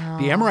Amorites. Oh,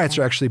 the Amorites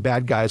are actually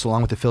bad guys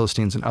along with the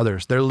Philistines and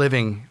others. They're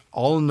living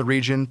all in the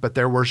region, but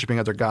they're worshiping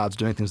other gods,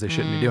 doing things they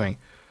shouldn't be doing.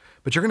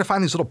 But you're going to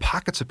find these little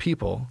pockets of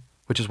people,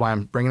 which is why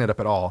I'm bringing it up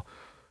at all,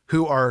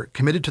 who are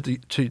committed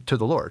to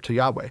the Lord, to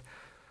Yahweh.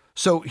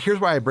 So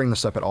here's why I bring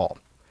this up at all.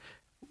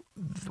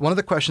 one of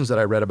the questions that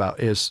I read about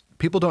is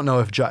people don't know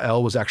if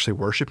Jael was actually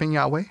worshiping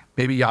Yahweh.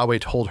 Maybe Yahweh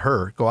told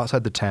her, go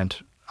outside the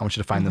tent. I want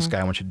you to find this guy.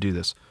 I want you to do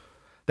this.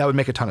 That would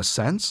make a ton of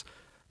sense,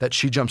 that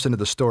she jumps into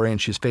the story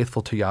and she's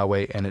faithful to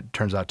Yahweh, and it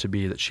turns out to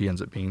be that she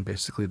ends up being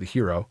basically the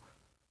hero,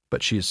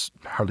 but she's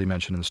hardly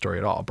mentioned in the story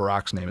at all.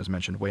 Barak's name is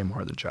mentioned way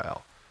more than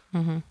Jael.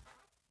 I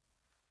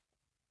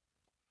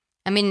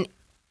mean,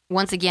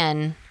 once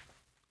again,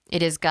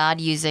 it is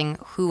God using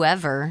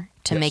whoever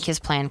to make his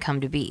plan come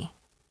to be.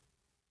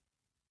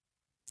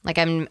 Like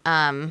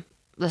I'm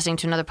listening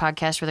to another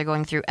podcast where they're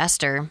going through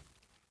Esther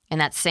and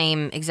that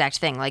same exact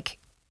thing. Like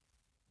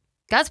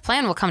God's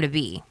plan will come to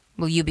be.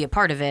 Will you be a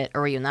part of it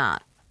or will you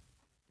not?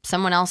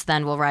 Someone else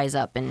then will rise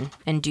up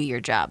and do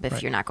your job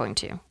if you're not going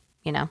to,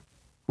 you know?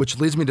 Which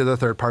leads me to the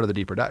third part of the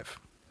deeper dive.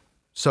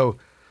 So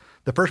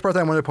the first part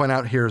that I wanted to point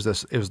out here is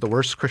this. It was the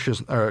worst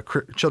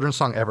children's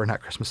song ever,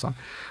 not Christmas song.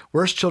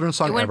 Worst children's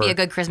song ever. It wouldn't be a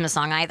good Christmas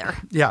song either.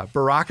 Yeah,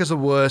 Barak is a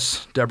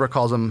wuss. Deborah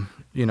calls him,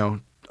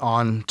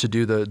 on to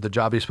do the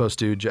job he's supposed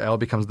to. Jael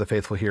becomes the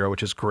faithful hero,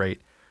 which is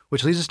great.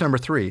 Which leads us to number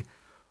 3.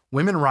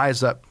 Women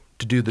rise up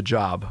to do the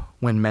job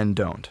when men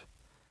don't.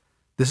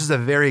 This is a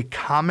very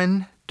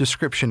common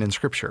description in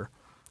Scripture.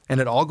 And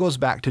it all goes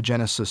back to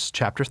Genesis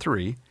chapter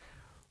 3,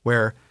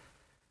 where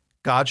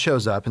God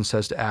shows up and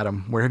says to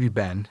Adam, where have you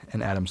been?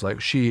 And Adam's like,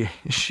 she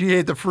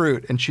ate the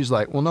fruit. And she's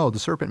like, well, no, the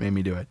serpent made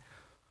me do it.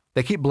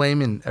 They keep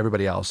blaming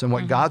everybody else. And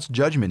what God's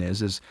judgment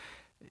is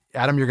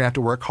Adam, you're going to have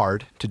to work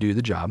hard to do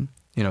the job.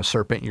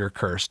 Serpent, you're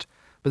cursed.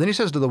 But then he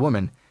says to the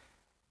woman,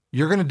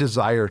 you're going to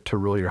desire to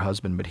rule your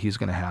husband, but he's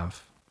going to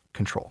have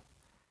control.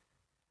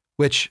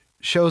 Which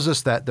shows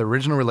us that the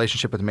original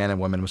relationship with man and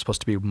woman was supposed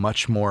to be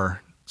much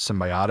more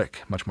symbiotic,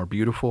 much more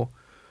beautiful.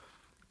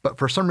 But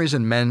for some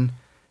reason, men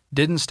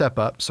didn't step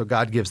up, so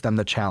God gives them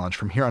the challenge.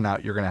 From here on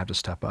out, you're going to have to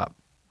step up.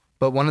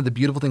 But one of the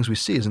beautiful things we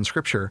see is in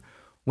Scripture,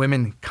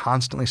 women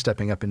constantly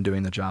stepping up and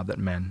doing the job that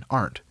men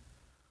aren't.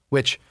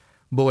 Which,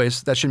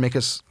 boys, that should make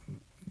us,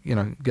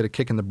 get a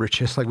kick in the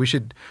britches. Like we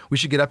should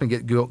get up and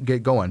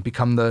get going,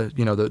 become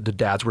the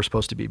dads we're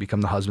supposed to be,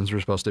 become the husbands we're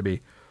supposed to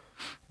be.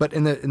 But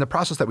in the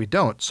process that we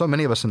don't, so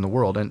many of us in the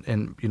world,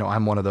 and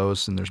I'm one of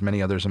those, and there's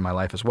many others in my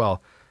life as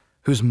well,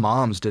 whose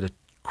moms did a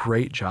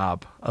great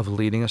job of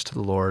leading us to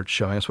the Lord,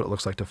 showing us what it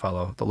looks like to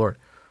follow the Lord.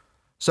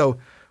 So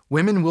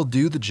women will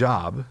do the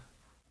job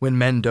when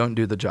men don't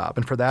do the job.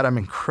 And for that, I'm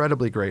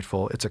incredibly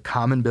grateful. It's a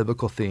common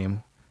biblical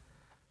theme.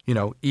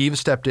 Eve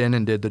stepped in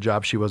and did the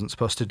job she wasn't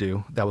supposed to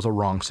do. That was a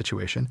wrong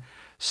situation.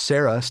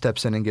 Sarah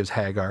steps in and gives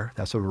Hagar.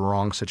 That's a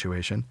wrong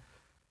situation.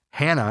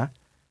 Hannah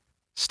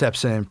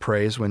steps in and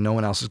prays when no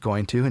one else is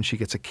going to, and she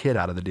gets a kid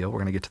out of the deal. We're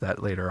going to get to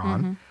that later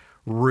on.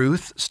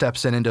 Ruth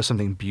steps in and does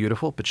something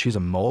beautiful, but she's a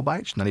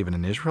Moabite. She's not even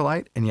an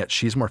Israelite, and yet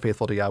she's more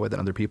faithful to Yahweh than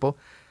other people.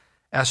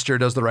 Esther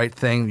does the right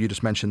thing. You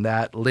just mentioned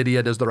that.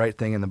 Lydia does the right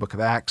thing in the book of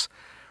Acts.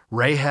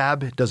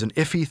 Rahab does an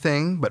iffy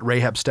thing, but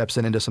Rahab steps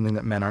in and does something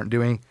that men aren't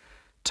doing.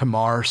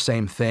 Tamar,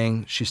 same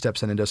thing. She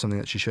steps in and does something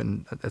that she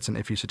shouldn't. That's an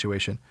iffy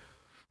situation.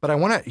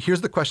 But here's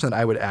the question that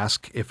I would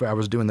ask if I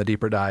was doing the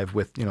deeper dive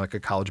with, like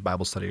a college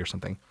Bible study or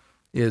something,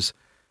 is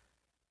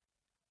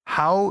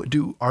how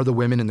are the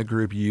women in the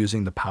group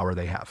using the power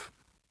they have?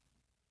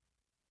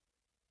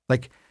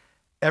 Like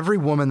every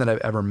woman that I've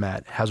ever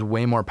met has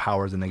way more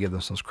power than they give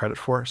themselves credit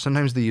for.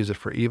 Sometimes they use it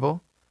for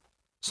evil.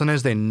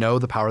 Sometimes they know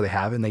the power they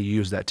have and they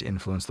use that to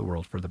influence the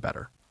world for the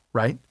better,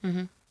 right?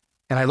 And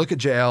I look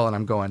at Jael and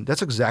I'm going,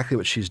 that's exactly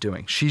what she's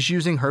doing. She's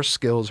using her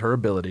skills, her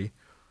ability,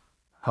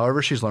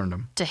 however she's learned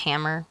them. To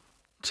hammer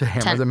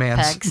the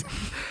man's. pegs.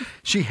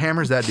 She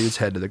hammers that dude's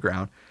head to the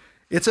ground.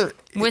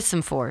 With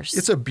some force.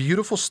 It's a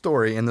beautiful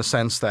story in the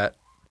sense that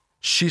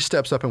she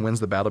steps up and wins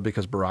the battle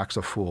because Barak's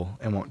a fool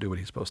and won't do what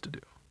he's supposed to do.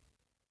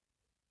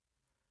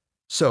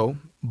 So,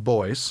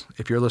 boys,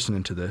 if you're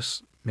listening to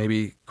this,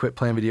 maybe quit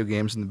playing video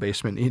games in the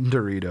basement, eating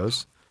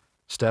Doritos,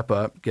 step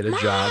up, get a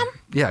job.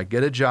 Yeah,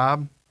 get a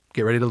job.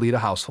 Get ready to lead a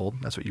household.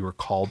 That's what you were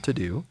called to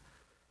do.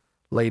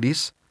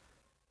 Ladies,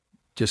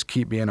 just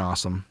keep being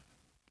awesome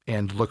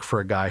and look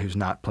for a guy who's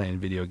not playing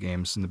video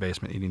games in the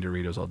basement eating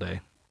Doritos all day.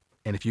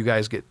 And if you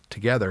guys get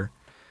together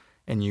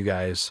and you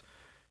guys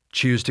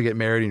choose to get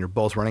married and you're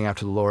both running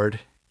after the Lord,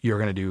 you're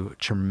going to do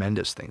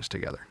tremendous things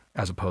together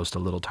as opposed to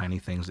little tiny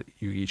things that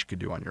you each could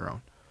do on your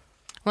own.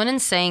 Well, in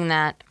saying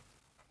that,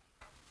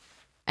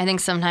 I think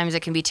sometimes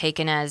it can be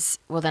taken as,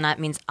 well, then that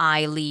means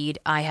I lead,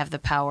 I have the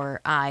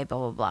power, I blah,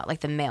 blah, blah.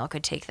 Like the male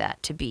could take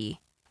that to be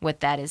what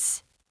that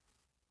is.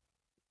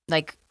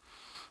 Like,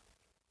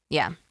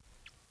 yeah.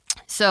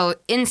 So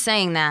in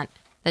saying that,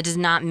 that does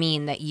not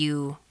mean that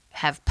you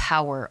have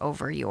power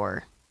over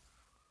your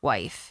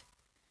wife.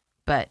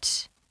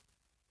 But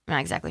I'm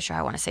not exactly sure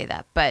how I want to say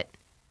that. But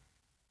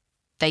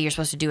that you're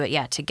supposed to do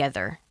it,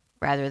 together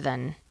rather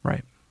than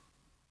right.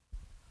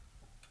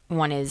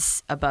 One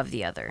is above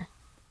the other.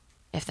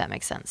 If that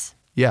makes sense.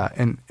 Yeah,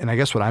 and I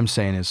guess what I'm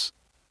saying is,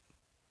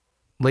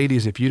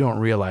 ladies, if you don't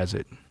realize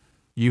it,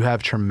 you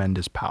have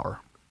tremendous power.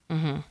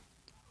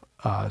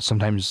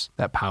 Sometimes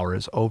that power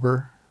is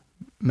over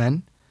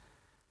men.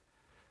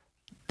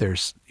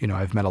 there's,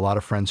 I've met a lot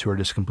of friends who are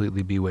just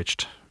completely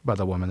bewitched by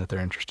the woman that they're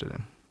interested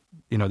in.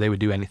 They would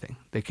do anything.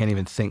 They can't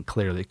even think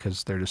clearly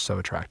because they're just so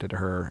attracted to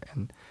her.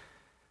 And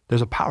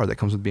there's a power that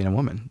comes with being a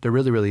woman. There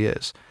really, really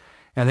is.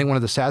 And I think one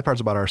of the sad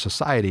parts about our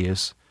society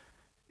is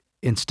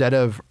instead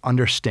of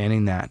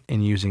understanding that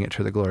and using it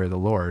to the glory of the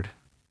Lord,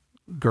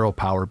 girl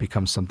power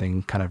becomes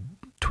something kind of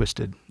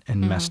twisted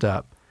and messed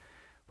up.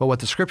 But what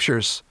the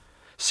scriptures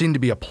seem to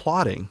be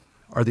applauding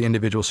are the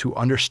individuals who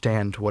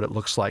understand what it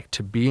looks like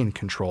to be in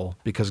control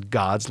because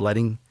God's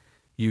letting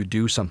you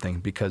do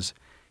something because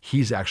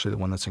he's actually the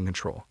one that's in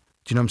control.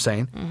 Do you know what I'm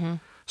saying? Mm-hmm.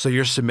 So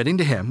you're submitting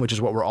to him, which is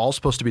what we're all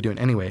supposed to be doing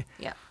anyway.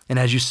 Yeah. And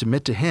as you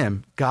submit to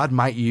him, God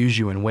might use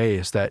you in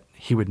ways that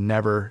he would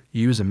never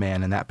use a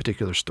man in that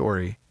particular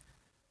story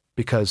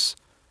because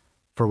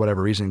for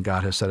whatever reason,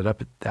 God has set it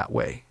up that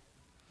way,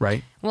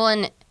 right? Well,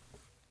 and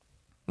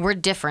we're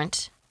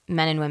different.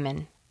 Men and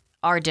women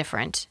are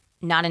different,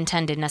 not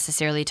intended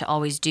necessarily to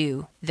always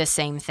do the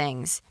same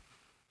things.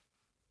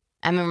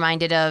 I'm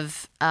reminded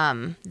of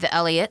the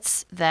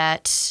Elliots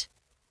that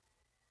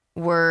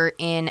were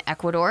in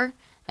Ecuador,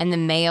 and the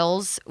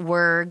males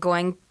were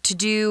going to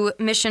do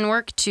mission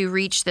work to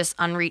reach this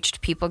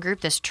unreached people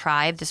group, this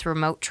tribe, this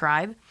remote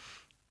tribe.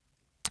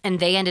 And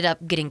they ended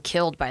up getting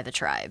killed by the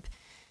tribe.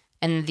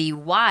 And the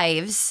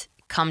wives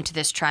come to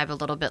this tribe a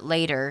little bit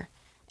later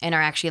and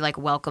are actually like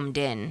welcomed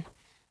in.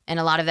 And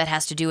a lot of that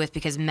has to do with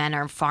because men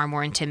are far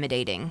more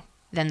intimidating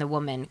than the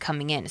woman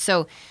coming in.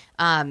 So,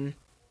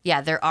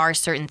 there are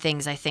certain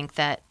things I think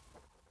that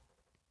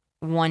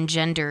one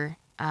gender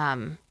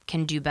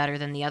can do better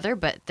than the other,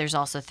 but there's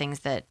also things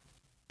that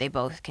they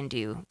both can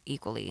do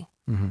equally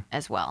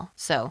as well.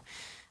 So,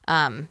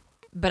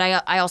 but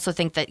I also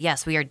think that,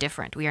 yes, we are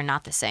different. We are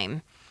not the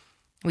same.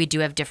 We do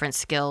have different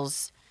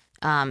skills.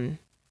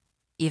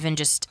 Even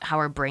just how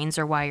our brains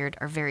are wired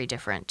are very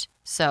different.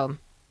 So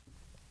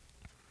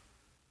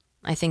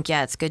I think,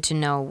 it's good to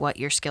know what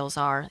your skills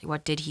are.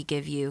 What did he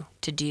give you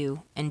to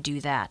do and do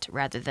that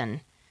rather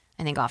than,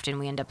 I think often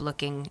we end up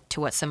looking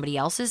to what somebody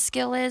else's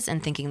skill is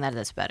and thinking that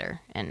it's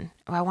better. And,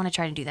 I want to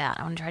try to do that.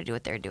 I want to try to do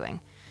what they're doing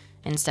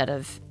instead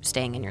of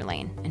staying in your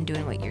lane and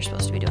doing what you're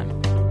supposed to be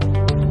doing.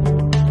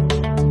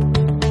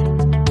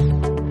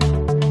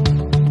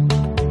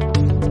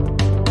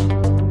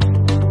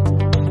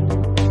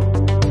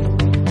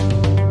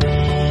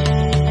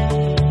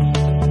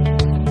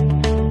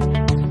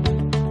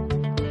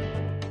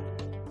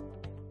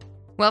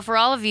 Well, for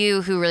all of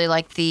you who really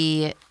like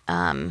the,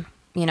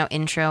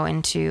 intro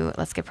into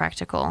Let's Get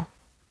Practical,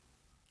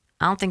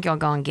 I don't think you'll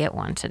go and get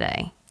one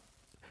today.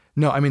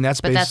 No, I mean,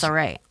 that's all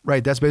right.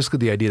 Right. That's basically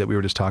the idea that we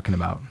were just talking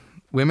about.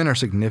 Women are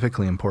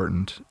significantly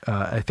important.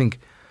 I think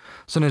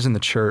sometimes in the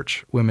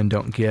church, women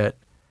don't get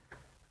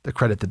the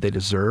credit that they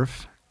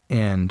deserve.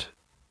 And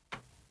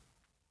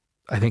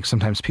I think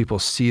sometimes people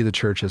see the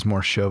church as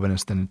more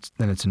chauvinist than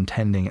it's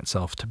intending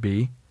itself to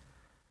be.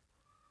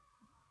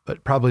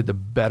 But probably the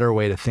better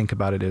way to think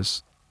about it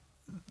is,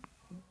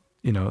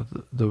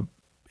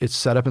 it's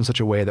set up in such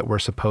a way that we're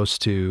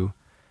supposed to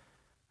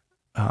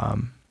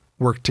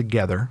work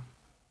together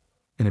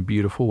in a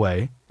beautiful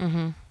way.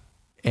 Mm-hmm.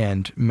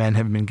 And men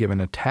have been given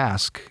a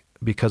task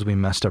because we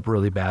messed up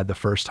really bad the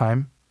first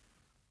time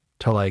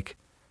to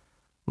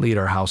lead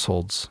our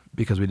households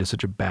because we did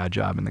such a bad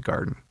job in the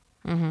garden.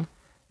 Mm-hmm.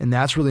 And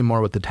that's really more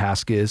what the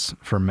task is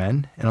for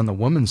men. And on the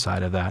woman's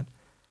side of that,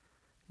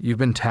 you've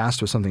been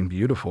tasked with something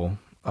beautiful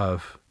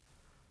of,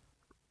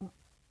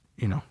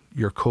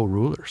 your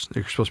co-rulers.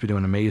 They're supposed to be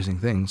doing amazing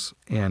things.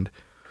 And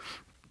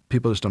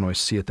people just don't always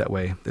see it that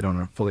way. They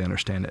don't fully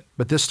understand it.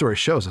 But this story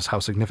shows us how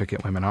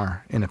significant women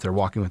are. And if they're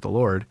walking with the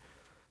Lord,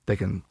 they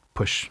can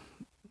push,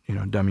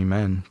 dummy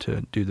men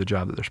to do the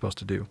job that they're supposed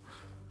to do.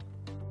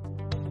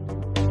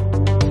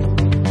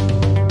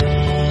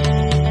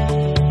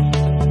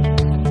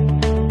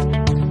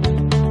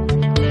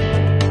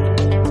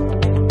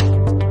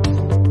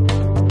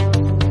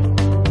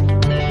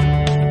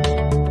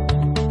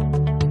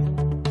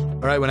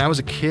 All right, when I was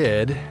a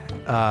kid,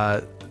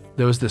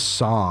 there was this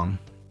song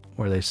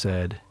where they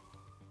said,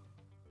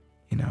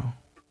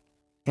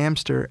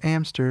 Amster,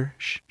 Amster,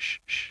 shh, shh,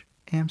 shh,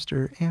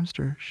 Amster,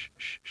 Amster, shh,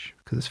 shh, shh.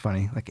 Because it's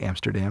funny, like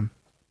Amsterdam,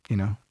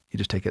 you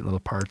just take it in little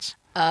parts.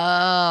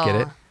 Oh. Get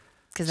it?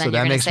 Because then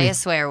you're going to say a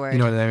swear word. You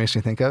know what that makes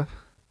me think of?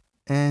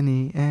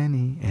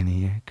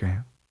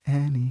 Enneagram,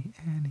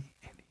 Enneagram.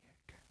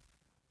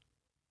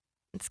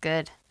 It's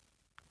good.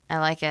 I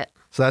like it.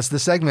 So that's the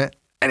segment,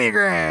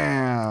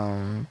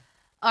 Enneagram.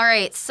 All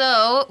right,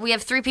 so we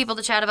have 3 people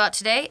to chat about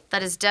today.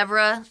 That is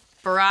Deborah,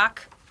 Barack,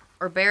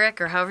 or Barak,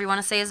 or however you want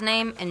to say his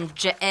name, and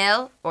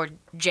Jael, or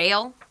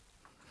Jael.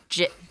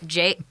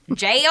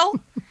 Jael?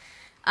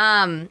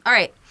 All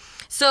right,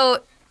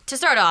 so to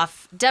start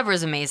off,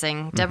 Deborah's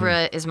amazing. Mm-hmm.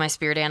 Deborah is my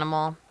spirit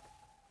animal.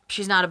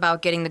 She's not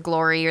about getting the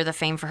glory or the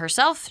fame for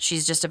herself.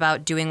 She's just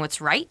about doing what's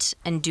right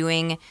and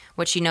doing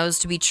what she knows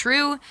to be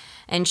true,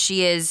 and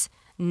she is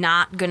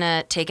not going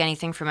to take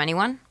anything from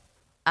anyone.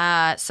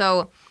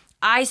 So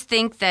I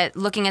think that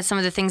looking at some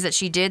of the things that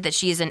she did, that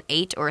she is an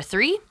 8 or a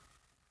 3.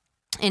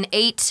 An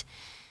 8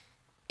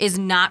 is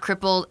not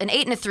crippled. An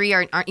 8 and a 3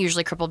 aren't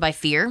usually crippled by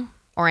fear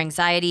or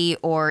anxiety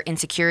or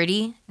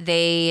insecurity.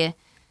 They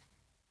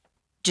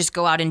just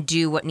go out and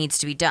do what needs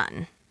to be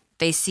done.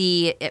 They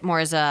see it more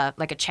as a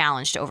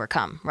challenge to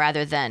overcome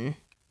rather than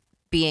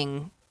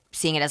seeing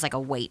it as like a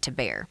weight to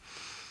bear.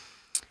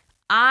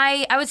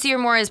 I would see her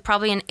more as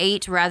probably an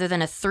 8 rather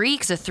than a 3,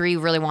 because a 3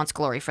 really wants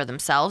glory for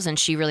themselves, and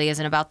she really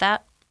isn't about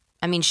that.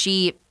 I mean,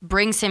 she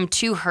brings him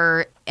to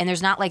her, and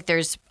there's not like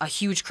there's a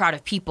huge crowd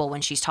of people when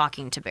she's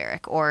talking to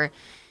Beric. Or,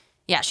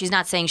 yeah, she's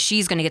not saying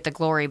she's going to get the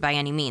glory by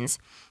any means.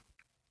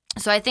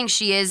 So I think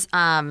she's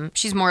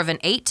more of an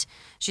 8.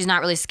 She's not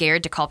really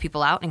scared to call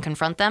people out and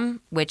confront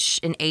them,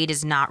 which an 8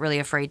 is not really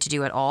afraid to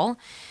do at all.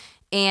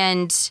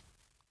 And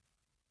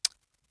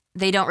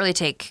they don't really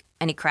take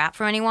any crap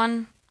from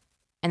anyone,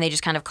 and they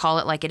just kind of call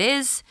it like it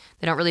is.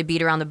 They don't really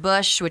beat around the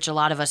bush, which a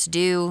lot of us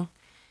do.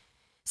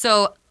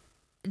 So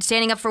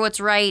standing up for what's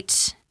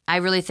right, I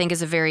really think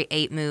is a very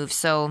 8 move.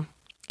 So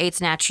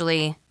 8s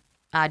naturally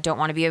don't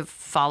want to be a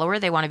follower.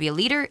 They want to be a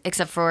leader,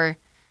 except for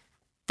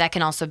that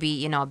can also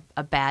be,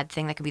 a bad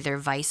thing. That could be their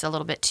vice a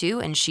little bit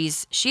too. And she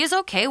is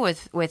okay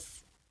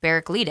with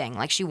Beric leading.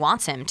 Like, she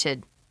wants him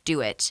to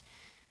do it.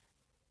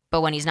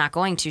 But when he's not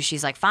going to,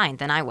 she's like, fine,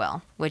 then I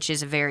will, which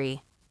is a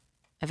very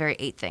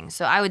 8 thing.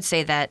 So I would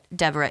say that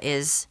Deborah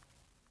is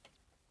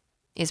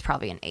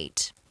probably an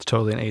 8. It's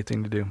totally an 8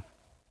 thing to do.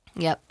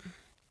 Yep.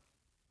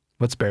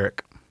 What's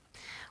Beric?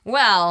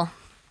 Well,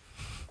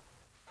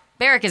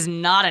 Beric is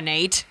not an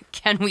 8,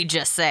 can we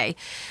just say.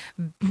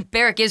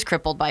 Beric is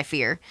crippled by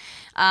fear.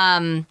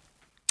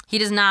 He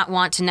does not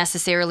want to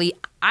necessarily...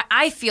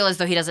 I feel as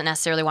though he doesn't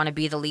necessarily want to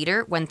be the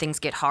leader when things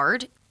get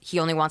hard. He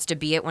only wants to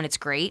be it when it's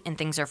great and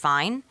things are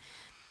fine.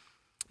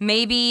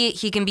 Maybe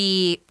he can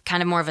be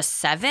kind of more of a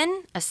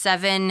 7. A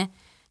 7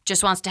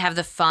 just wants to have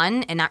the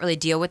fun and not really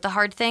deal with the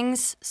hard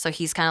things. So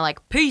he's kind of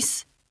like,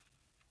 peace.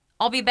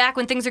 I'll be back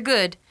when things are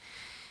good.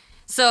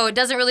 So it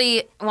doesn't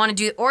really want to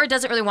do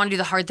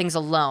the hard things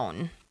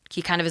alone.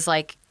 He kind of is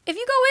like, if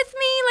you go with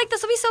me, like,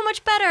 this will be so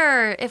much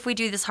better if we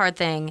do this hard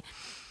thing.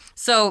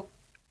 So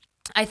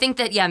I think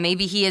that, yeah,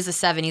 maybe he is a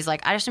 7. He's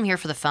like, I just am here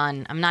for the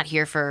fun. I'm not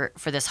here for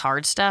this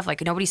hard stuff.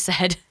 Like, nobody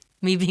said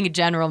me being a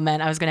general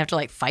meant I was going to have to,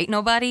 like, fight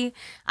nobody.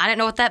 I didn't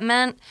know what that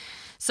meant.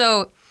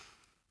 So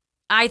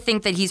I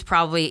think that he's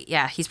probably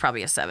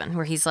a 7,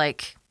 where he's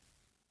like,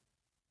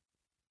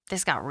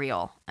 this got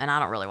real, and I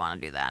don't really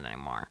want to do that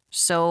anymore.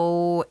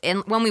 So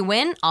when we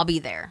win, I'll be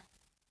there.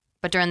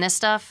 But during this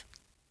stuff,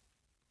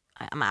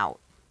 I'm out.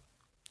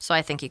 So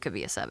I think he could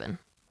be a 7.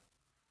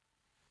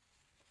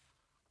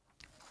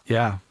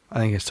 Yeah, I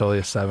think it's totally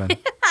a 7.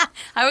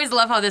 I always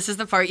love how this is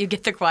the part you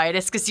get the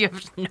quietest because you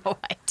have no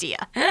idea.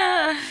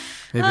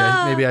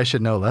 Maybe I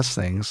should know less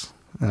things,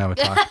 and I would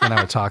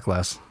talk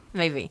less.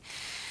 Maybe.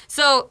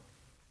 So,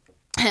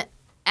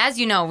 as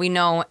you know, we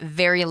know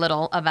very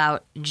little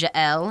about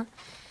Jael.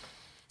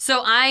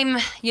 So I'm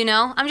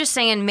just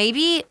saying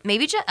maybe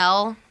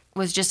Jael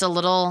was just a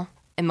little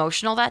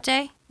emotional that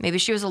day. Maybe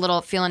she was a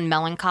little feeling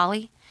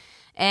melancholy,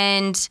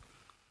 and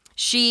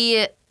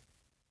she.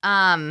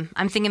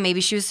 I'm thinking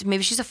maybe she's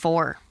a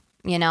 4,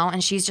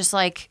 and she's just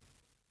like,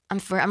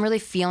 I'm really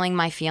feeling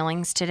my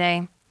feelings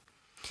today.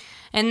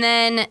 And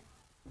then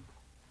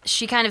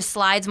she kind of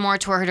slides more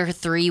toward her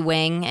 3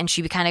 wing, and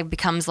she kind of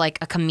becomes like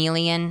a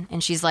chameleon,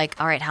 and she's like,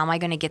 all right, how am I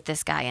going to get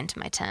this guy into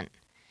my tent?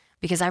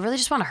 Because I really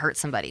just want to hurt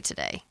somebody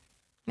today.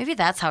 Maybe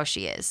that's how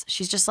she is.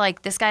 She's just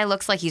like, this guy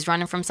looks like he's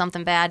running from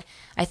something bad.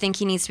 I think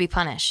he needs to be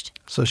punished.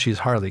 So she's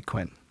Harley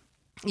Quinn.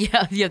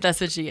 Yeah,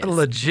 that's what she is.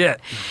 Legit.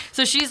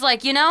 So she's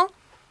like,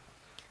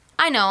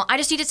 I know. I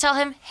just need to tell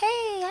him,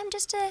 hey, I'm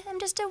just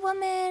a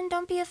woman.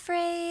 Don't be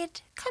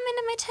afraid. Come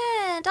into my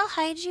tent. I'll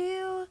hide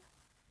you.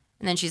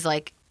 And then she's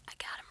like, I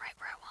got him right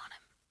where I want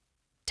him.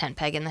 Tent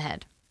peg in the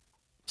head.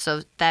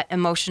 So that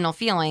emotional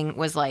feeling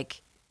was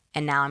like,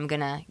 and now I'm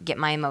going to get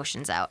my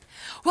emotions out.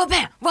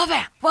 Wah-bam,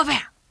 wah-bam,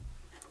 wah-bam.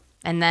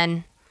 And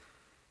then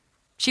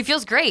she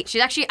feels great.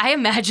 She's actually, I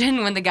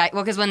imagine when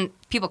because when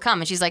people come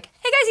and she's like,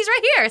 hey guys, he's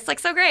right here. It's like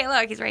so great.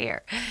 Look, he's right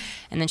here.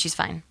 And then she's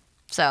fine.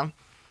 So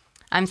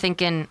I'm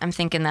thinking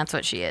that's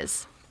what she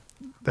is.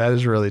 That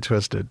is really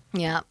twisted.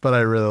 Yeah. But I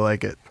really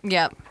like it.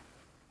 Yep.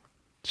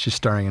 She's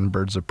starring in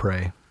Birds of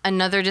Prey.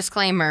 Another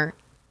disclaimer.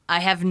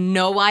 I have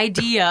no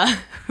idea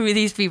who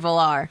these people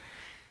are.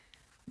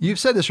 You've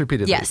said this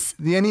repeatedly. Yes.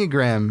 The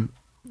Enneagram,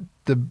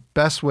 the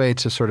best way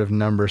to sort of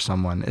number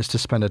someone is to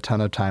spend a ton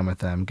of time with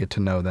them, get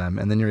to know them,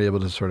 and then you're able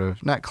to sort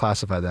of not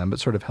classify them, but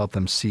sort of help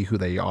them see who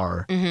they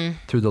are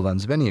through the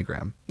lens of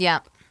Enneagram.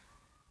 Yeah.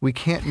 We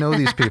can't know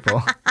these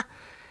people.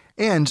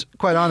 And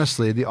quite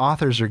honestly, the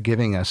authors are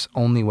giving us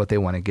only what they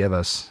want to give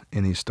us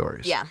in these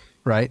stories. Yeah.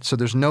 Right? So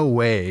there's no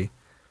way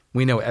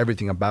we know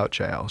everything about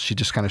Jael. She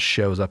just kind of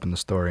shows up in the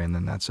story, and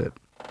then that's it.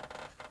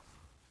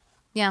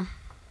 Yeah.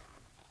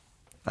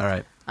 All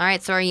right. All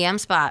right, so our yam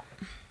spot.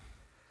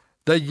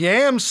 The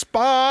yam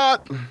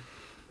spot!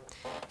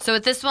 So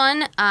with this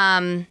one,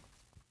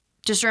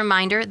 just a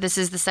reminder, this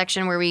is the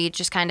section where we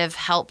just kind of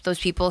help those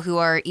people who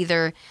are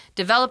either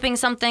developing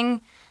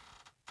something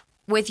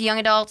with young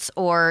adults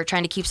or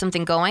trying to keep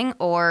something going,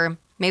 or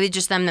maybe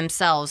just them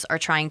themselves are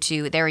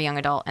they're a young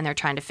adult and they're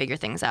trying to figure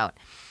things out.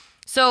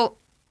 So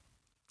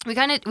we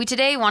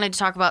today wanted to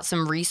talk about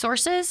some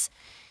resources.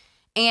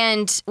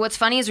 And what's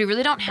funny is we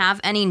really don't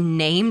have any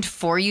named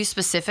for you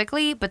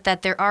specifically, but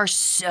that there are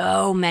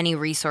so many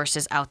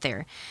resources out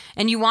there.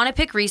 And you want to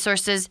pick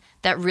resources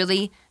that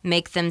really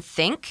make them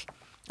think.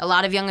 A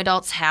lot of young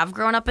adults have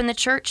grown up in the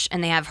church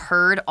and they have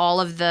heard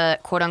all of the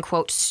quote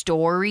unquote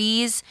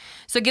stories.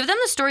 So give them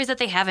the stories that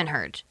they haven't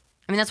heard.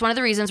 I mean, that's one of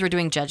the reasons we're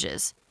doing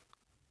Judges.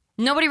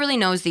 Nobody really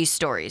knows these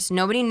stories.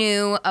 Nobody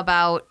knew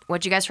about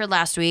what you guys heard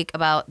last week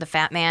about the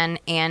fat man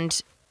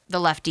and the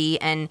lefty,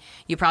 and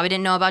you probably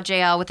didn't know about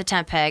Jael with the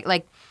tent peg.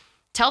 Like,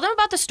 tell them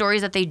about the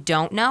stories that they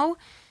don't know,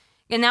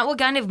 and that will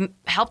kind of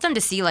help them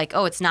to see, like,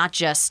 oh, it's not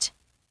just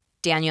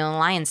Daniel in the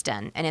lion's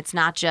den, and it's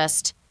not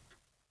just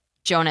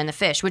Jonah and the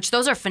fish, which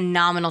those are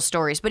phenomenal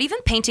stories. But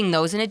even painting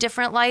those in a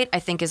different light, I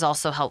think, is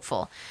also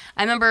helpful.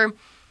 I remember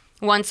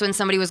once when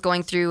somebody was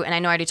going through, and I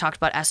know I already talked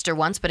about Esther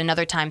once, but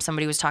another time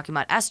somebody was talking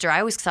about Esther, I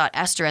always thought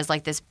Esther as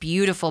like this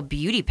beautiful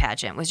beauty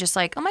pageant. It was just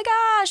like, oh my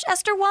gosh,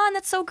 Esther won,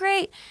 that's so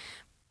great.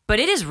 But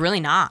it is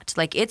really not.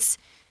 Like, it's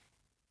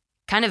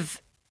kind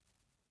of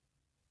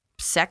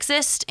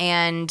sexist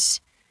and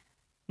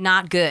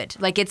not good.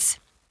 Like, it's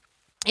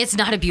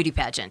not a beauty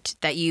pageant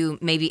that you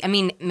maybe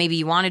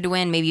you wanted to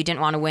win, maybe you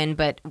didn't want to win,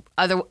 but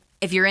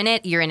if you're in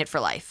it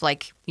for life.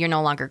 Like, you're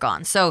no longer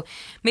gone. So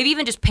maybe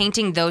even just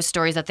painting those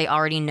stories that they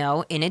already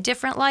know in a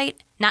different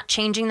light, not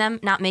changing them,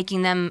 not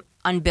making them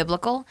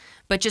unbiblical,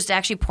 but just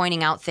actually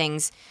pointing out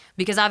things.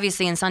 Because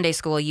obviously in Sunday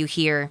school, you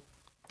hear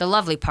the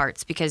lovely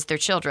parts because they're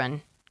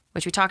children,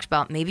 which we talked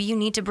about. Maybe you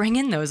need to bring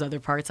in those other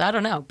parts. I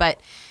don't know.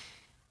 But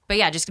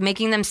yeah, just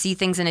making them see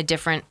things in a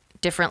different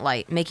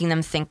light, making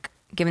them think,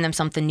 giving them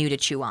something new to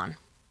chew on.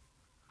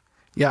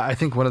 Yeah, I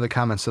think one of the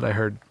comments that I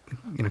heard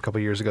a couple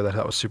of years ago that I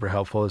thought was super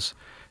helpful is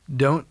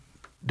don't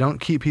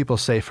keep people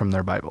safe from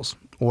their Bibles.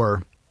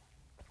 Or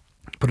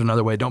put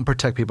another way, don't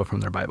protect people from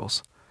their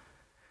Bibles.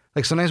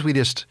 Like, sometimes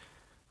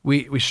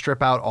we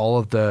strip out all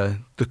of the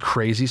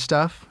crazy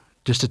stuff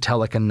just to tell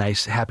like a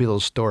nice, happy little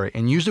story.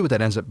 And usually what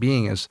that ends up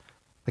being is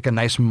like a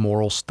nice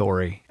moral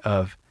story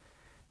of,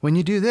 when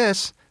you do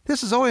this,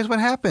 this is always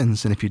what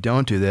happens. And if you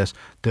don't do this,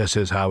 this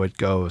is how it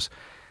goes.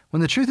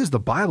 When the truth is, the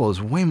Bible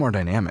is way more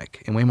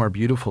dynamic and way more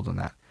beautiful than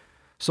that.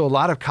 So a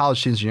lot of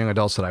college students and young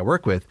adults that I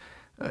work with,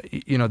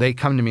 they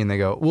come to me and they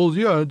go, well,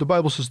 yeah, the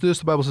Bible says this,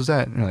 the Bible says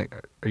that. And you're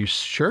like, are you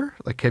sure?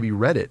 Like, have you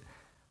read it?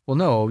 Well,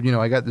 no,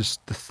 I got the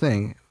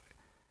thing.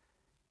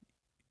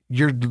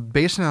 You're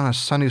basing it on a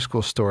Sunday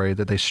school story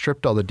that they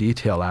stripped all the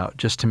detail out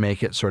just to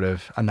make it sort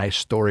of a nice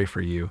story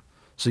for you.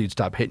 So you'd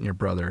stop hitting your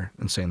brother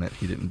and saying that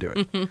he didn't do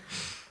it.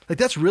 Like,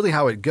 that's really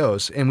how it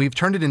goes. And we've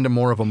turned it into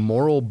more of a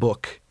moral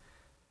book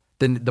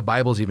than the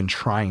Bible's even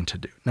trying to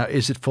do. Now,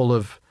 is it full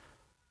of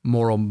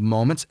moral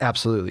moments?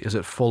 Absolutely. Is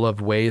it full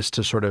of ways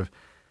to sort of,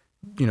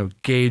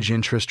 gauge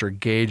interest or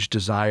gauge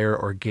desire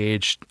or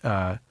gauge,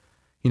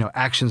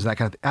 actions and that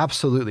kind of thing?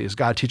 Absolutely. Is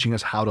God teaching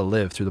us how to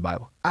live through the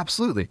Bible?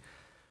 Absolutely.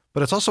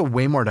 But it's also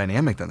way more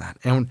dynamic than that.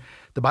 And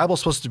the Bible's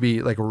supposed to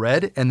be like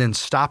read and then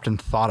stopped and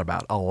thought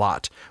about a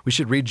lot. We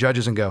should read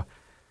Judges and go,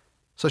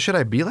 so should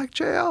I be like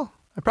Jael?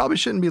 I probably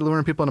shouldn't be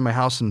luring people into my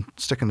house and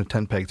sticking a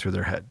tent peg through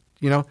their head.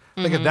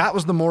 Like, if that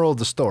was the moral of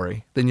the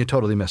story, then you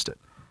totally missed it.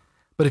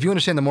 But if you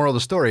understand the moral of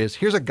the story is,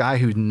 here's a guy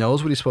who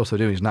knows what he's supposed to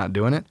do, he's not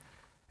doing it,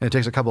 and it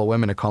takes a couple of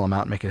women to call him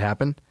out and make it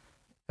happen,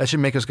 that should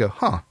make us go,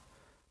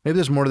 maybe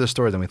there's more to this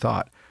story than we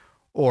thought.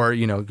 Or,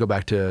 go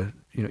back to,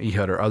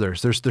 Ehud or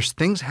others. There's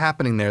things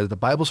happening there that the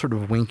Bible's sort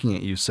of winking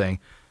at you saying,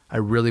 I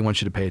really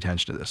want you to pay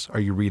attention to this. Are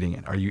you reading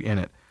it? Are you in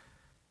it?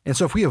 And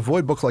so if we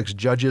avoid books like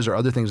Judges or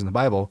other things in the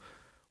Bible,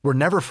 we're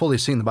never fully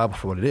seeing the Bible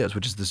for what it is,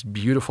 which is this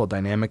beautiful,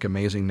 dynamic,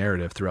 amazing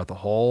narrative throughout the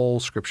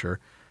whole Scripture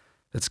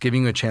that's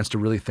giving you a chance to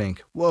really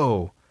think,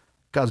 whoa,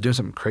 God's doing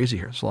something crazy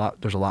here.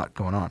 There's a lot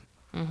going on.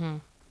 Mm-hmm.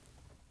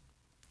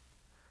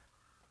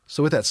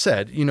 So with that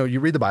said, you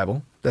read the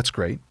Bible, that's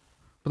great,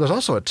 but there's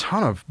also a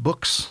ton of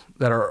books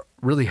that are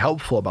really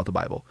helpful about the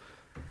Bible.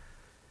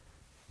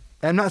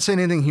 I'm not saying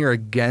anything here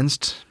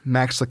against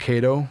Max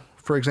Lucado,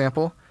 for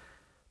example,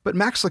 but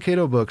Max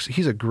Lucado books,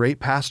 he's a great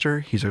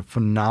pastor. He's a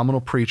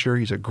phenomenal preacher.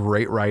 He's a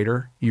great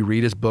writer. You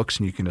read his books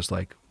and you can just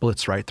like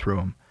blitz right through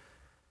them.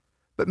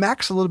 But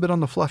Max is a little bit on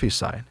the fluffy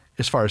side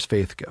as far as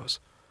faith goes.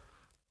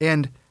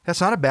 And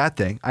that's not a bad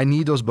thing. I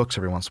need those books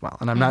every once in a while.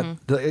 And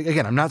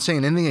I'm not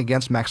saying anything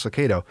against Max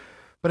Lucado,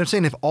 but I'm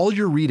saying if all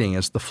you're reading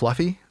is the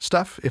fluffy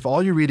stuff, if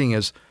all you're reading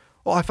is,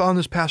 I found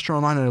this pastor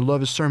online and I love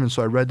his sermon,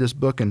 so I read this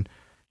book and,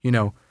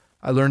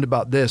 I learned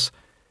about this.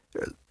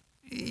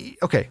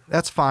 Okay,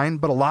 that's fine.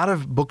 But a lot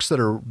of books that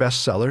are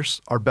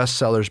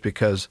bestsellers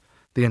because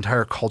the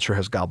entire culture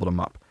has gobbled them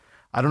up.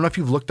 I don't know if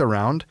you've looked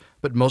around,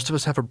 but most of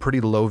us have a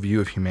pretty low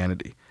view of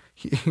humanity.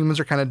 Humans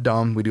are kind of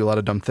dumb. We do a lot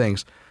of dumb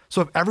things.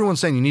 So if everyone's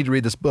saying you need to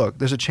read this book,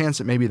 there's a chance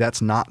that maybe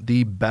that's not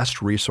the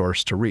best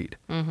resource to read.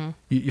 Mm-hmm.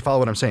 You follow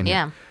what I'm saying?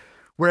 Yeah. Here?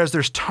 Whereas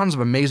there's tons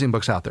of amazing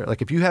books out there.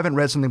 Like if you haven't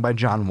read something by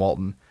John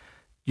Walton,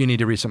 you need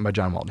to read something by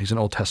John Walton. He's an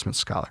Old Testament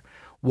scholar.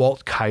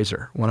 Walt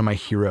Kaiser, one of my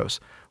heroes.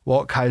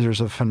 Walt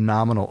Kaiser's a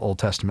phenomenal Old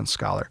Testament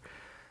scholar.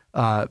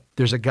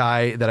 There's a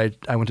guy that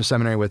I went to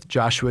seminary with,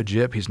 Joshua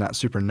Jipp. He's not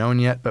super known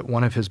yet, but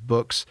one of his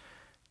books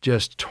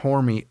just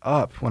tore me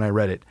up when I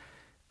read it.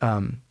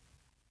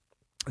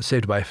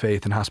 Saved by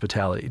Faith and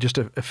Hospitality. Just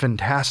a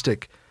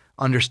fantastic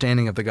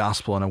understanding of the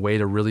gospel and a way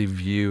to really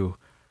view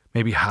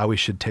maybe how we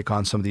should take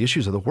on some of the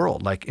issues of the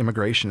world, like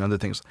immigration and other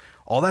things.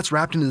 All that's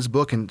wrapped into this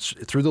book and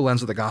through the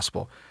lens of the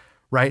gospel,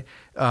 right?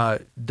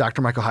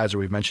 Dr. Michael Heiser,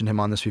 we've mentioned him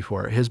on this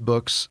before. His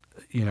books,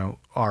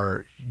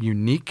 are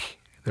unique.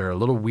 They're a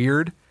little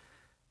weird,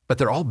 but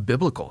they're all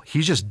biblical.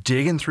 He's just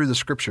digging through the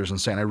scriptures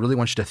and saying, I really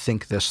want you to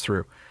think this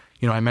through.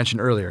 I mentioned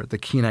earlier, the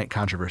Kenite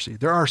controversy.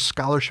 There are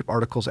scholarship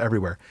articles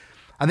everywhere.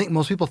 I think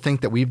most people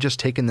think that we've just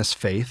taken this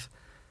faith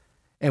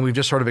and we've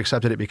just sort of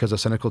accepted it because a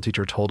cynical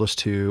teacher told us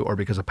to, or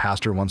because a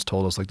pastor once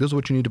told us, like, this is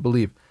what you need to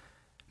believe.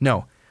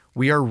 No,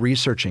 we are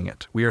researching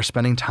it. We are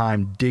spending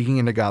time digging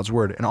into God's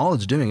word, and all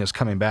it's doing is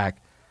coming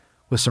back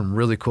with some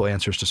really cool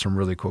answers to some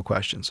really cool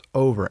questions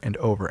over and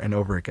over and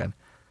over again.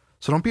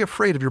 So don't be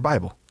afraid of your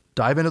Bible.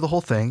 Dive into the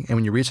whole thing, and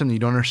when you read something you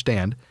don't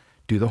understand,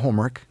 do the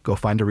homework, go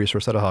find a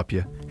resource that'll help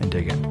you, and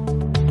dig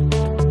in.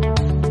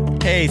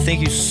 Hey, thank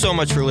you so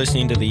much for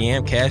listening to the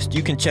Yamcast.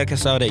 You can check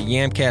us out at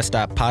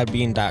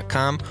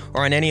yamcast.podbean.com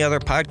or on any other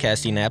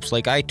podcasting apps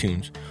like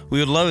iTunes. We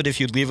would love it if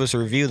you'd leave us a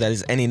review that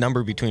is any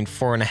number between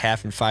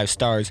 4.5 and 5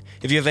 stars.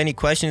 If you have any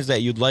questions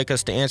that you'd like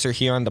us to answer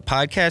here on the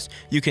podcast,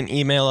 you can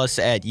email us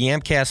at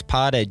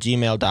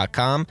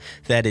yamcastpod@gmail.com.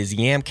 That is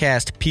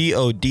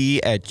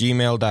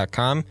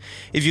yamcastpod@gmail.com.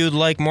 If you would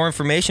like more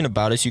information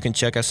about us, you can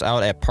check us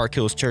out at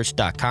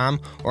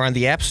parkhillschurch.com or on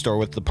the App Store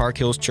with the Park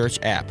Hills Church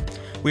app.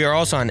 We are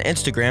also on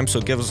Instagram, so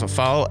give us a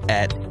follow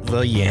at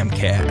The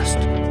Yamcast.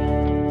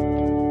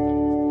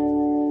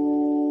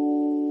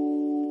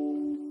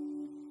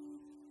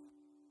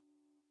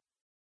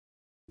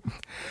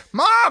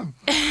 Mom!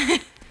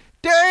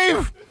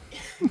 Dave!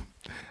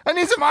 I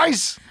need some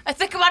ice! I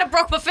think I might have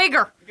broke my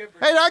finger. Hey,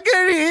 did I get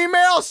any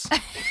emails?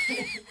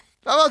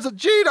 That was a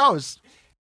Cheetos.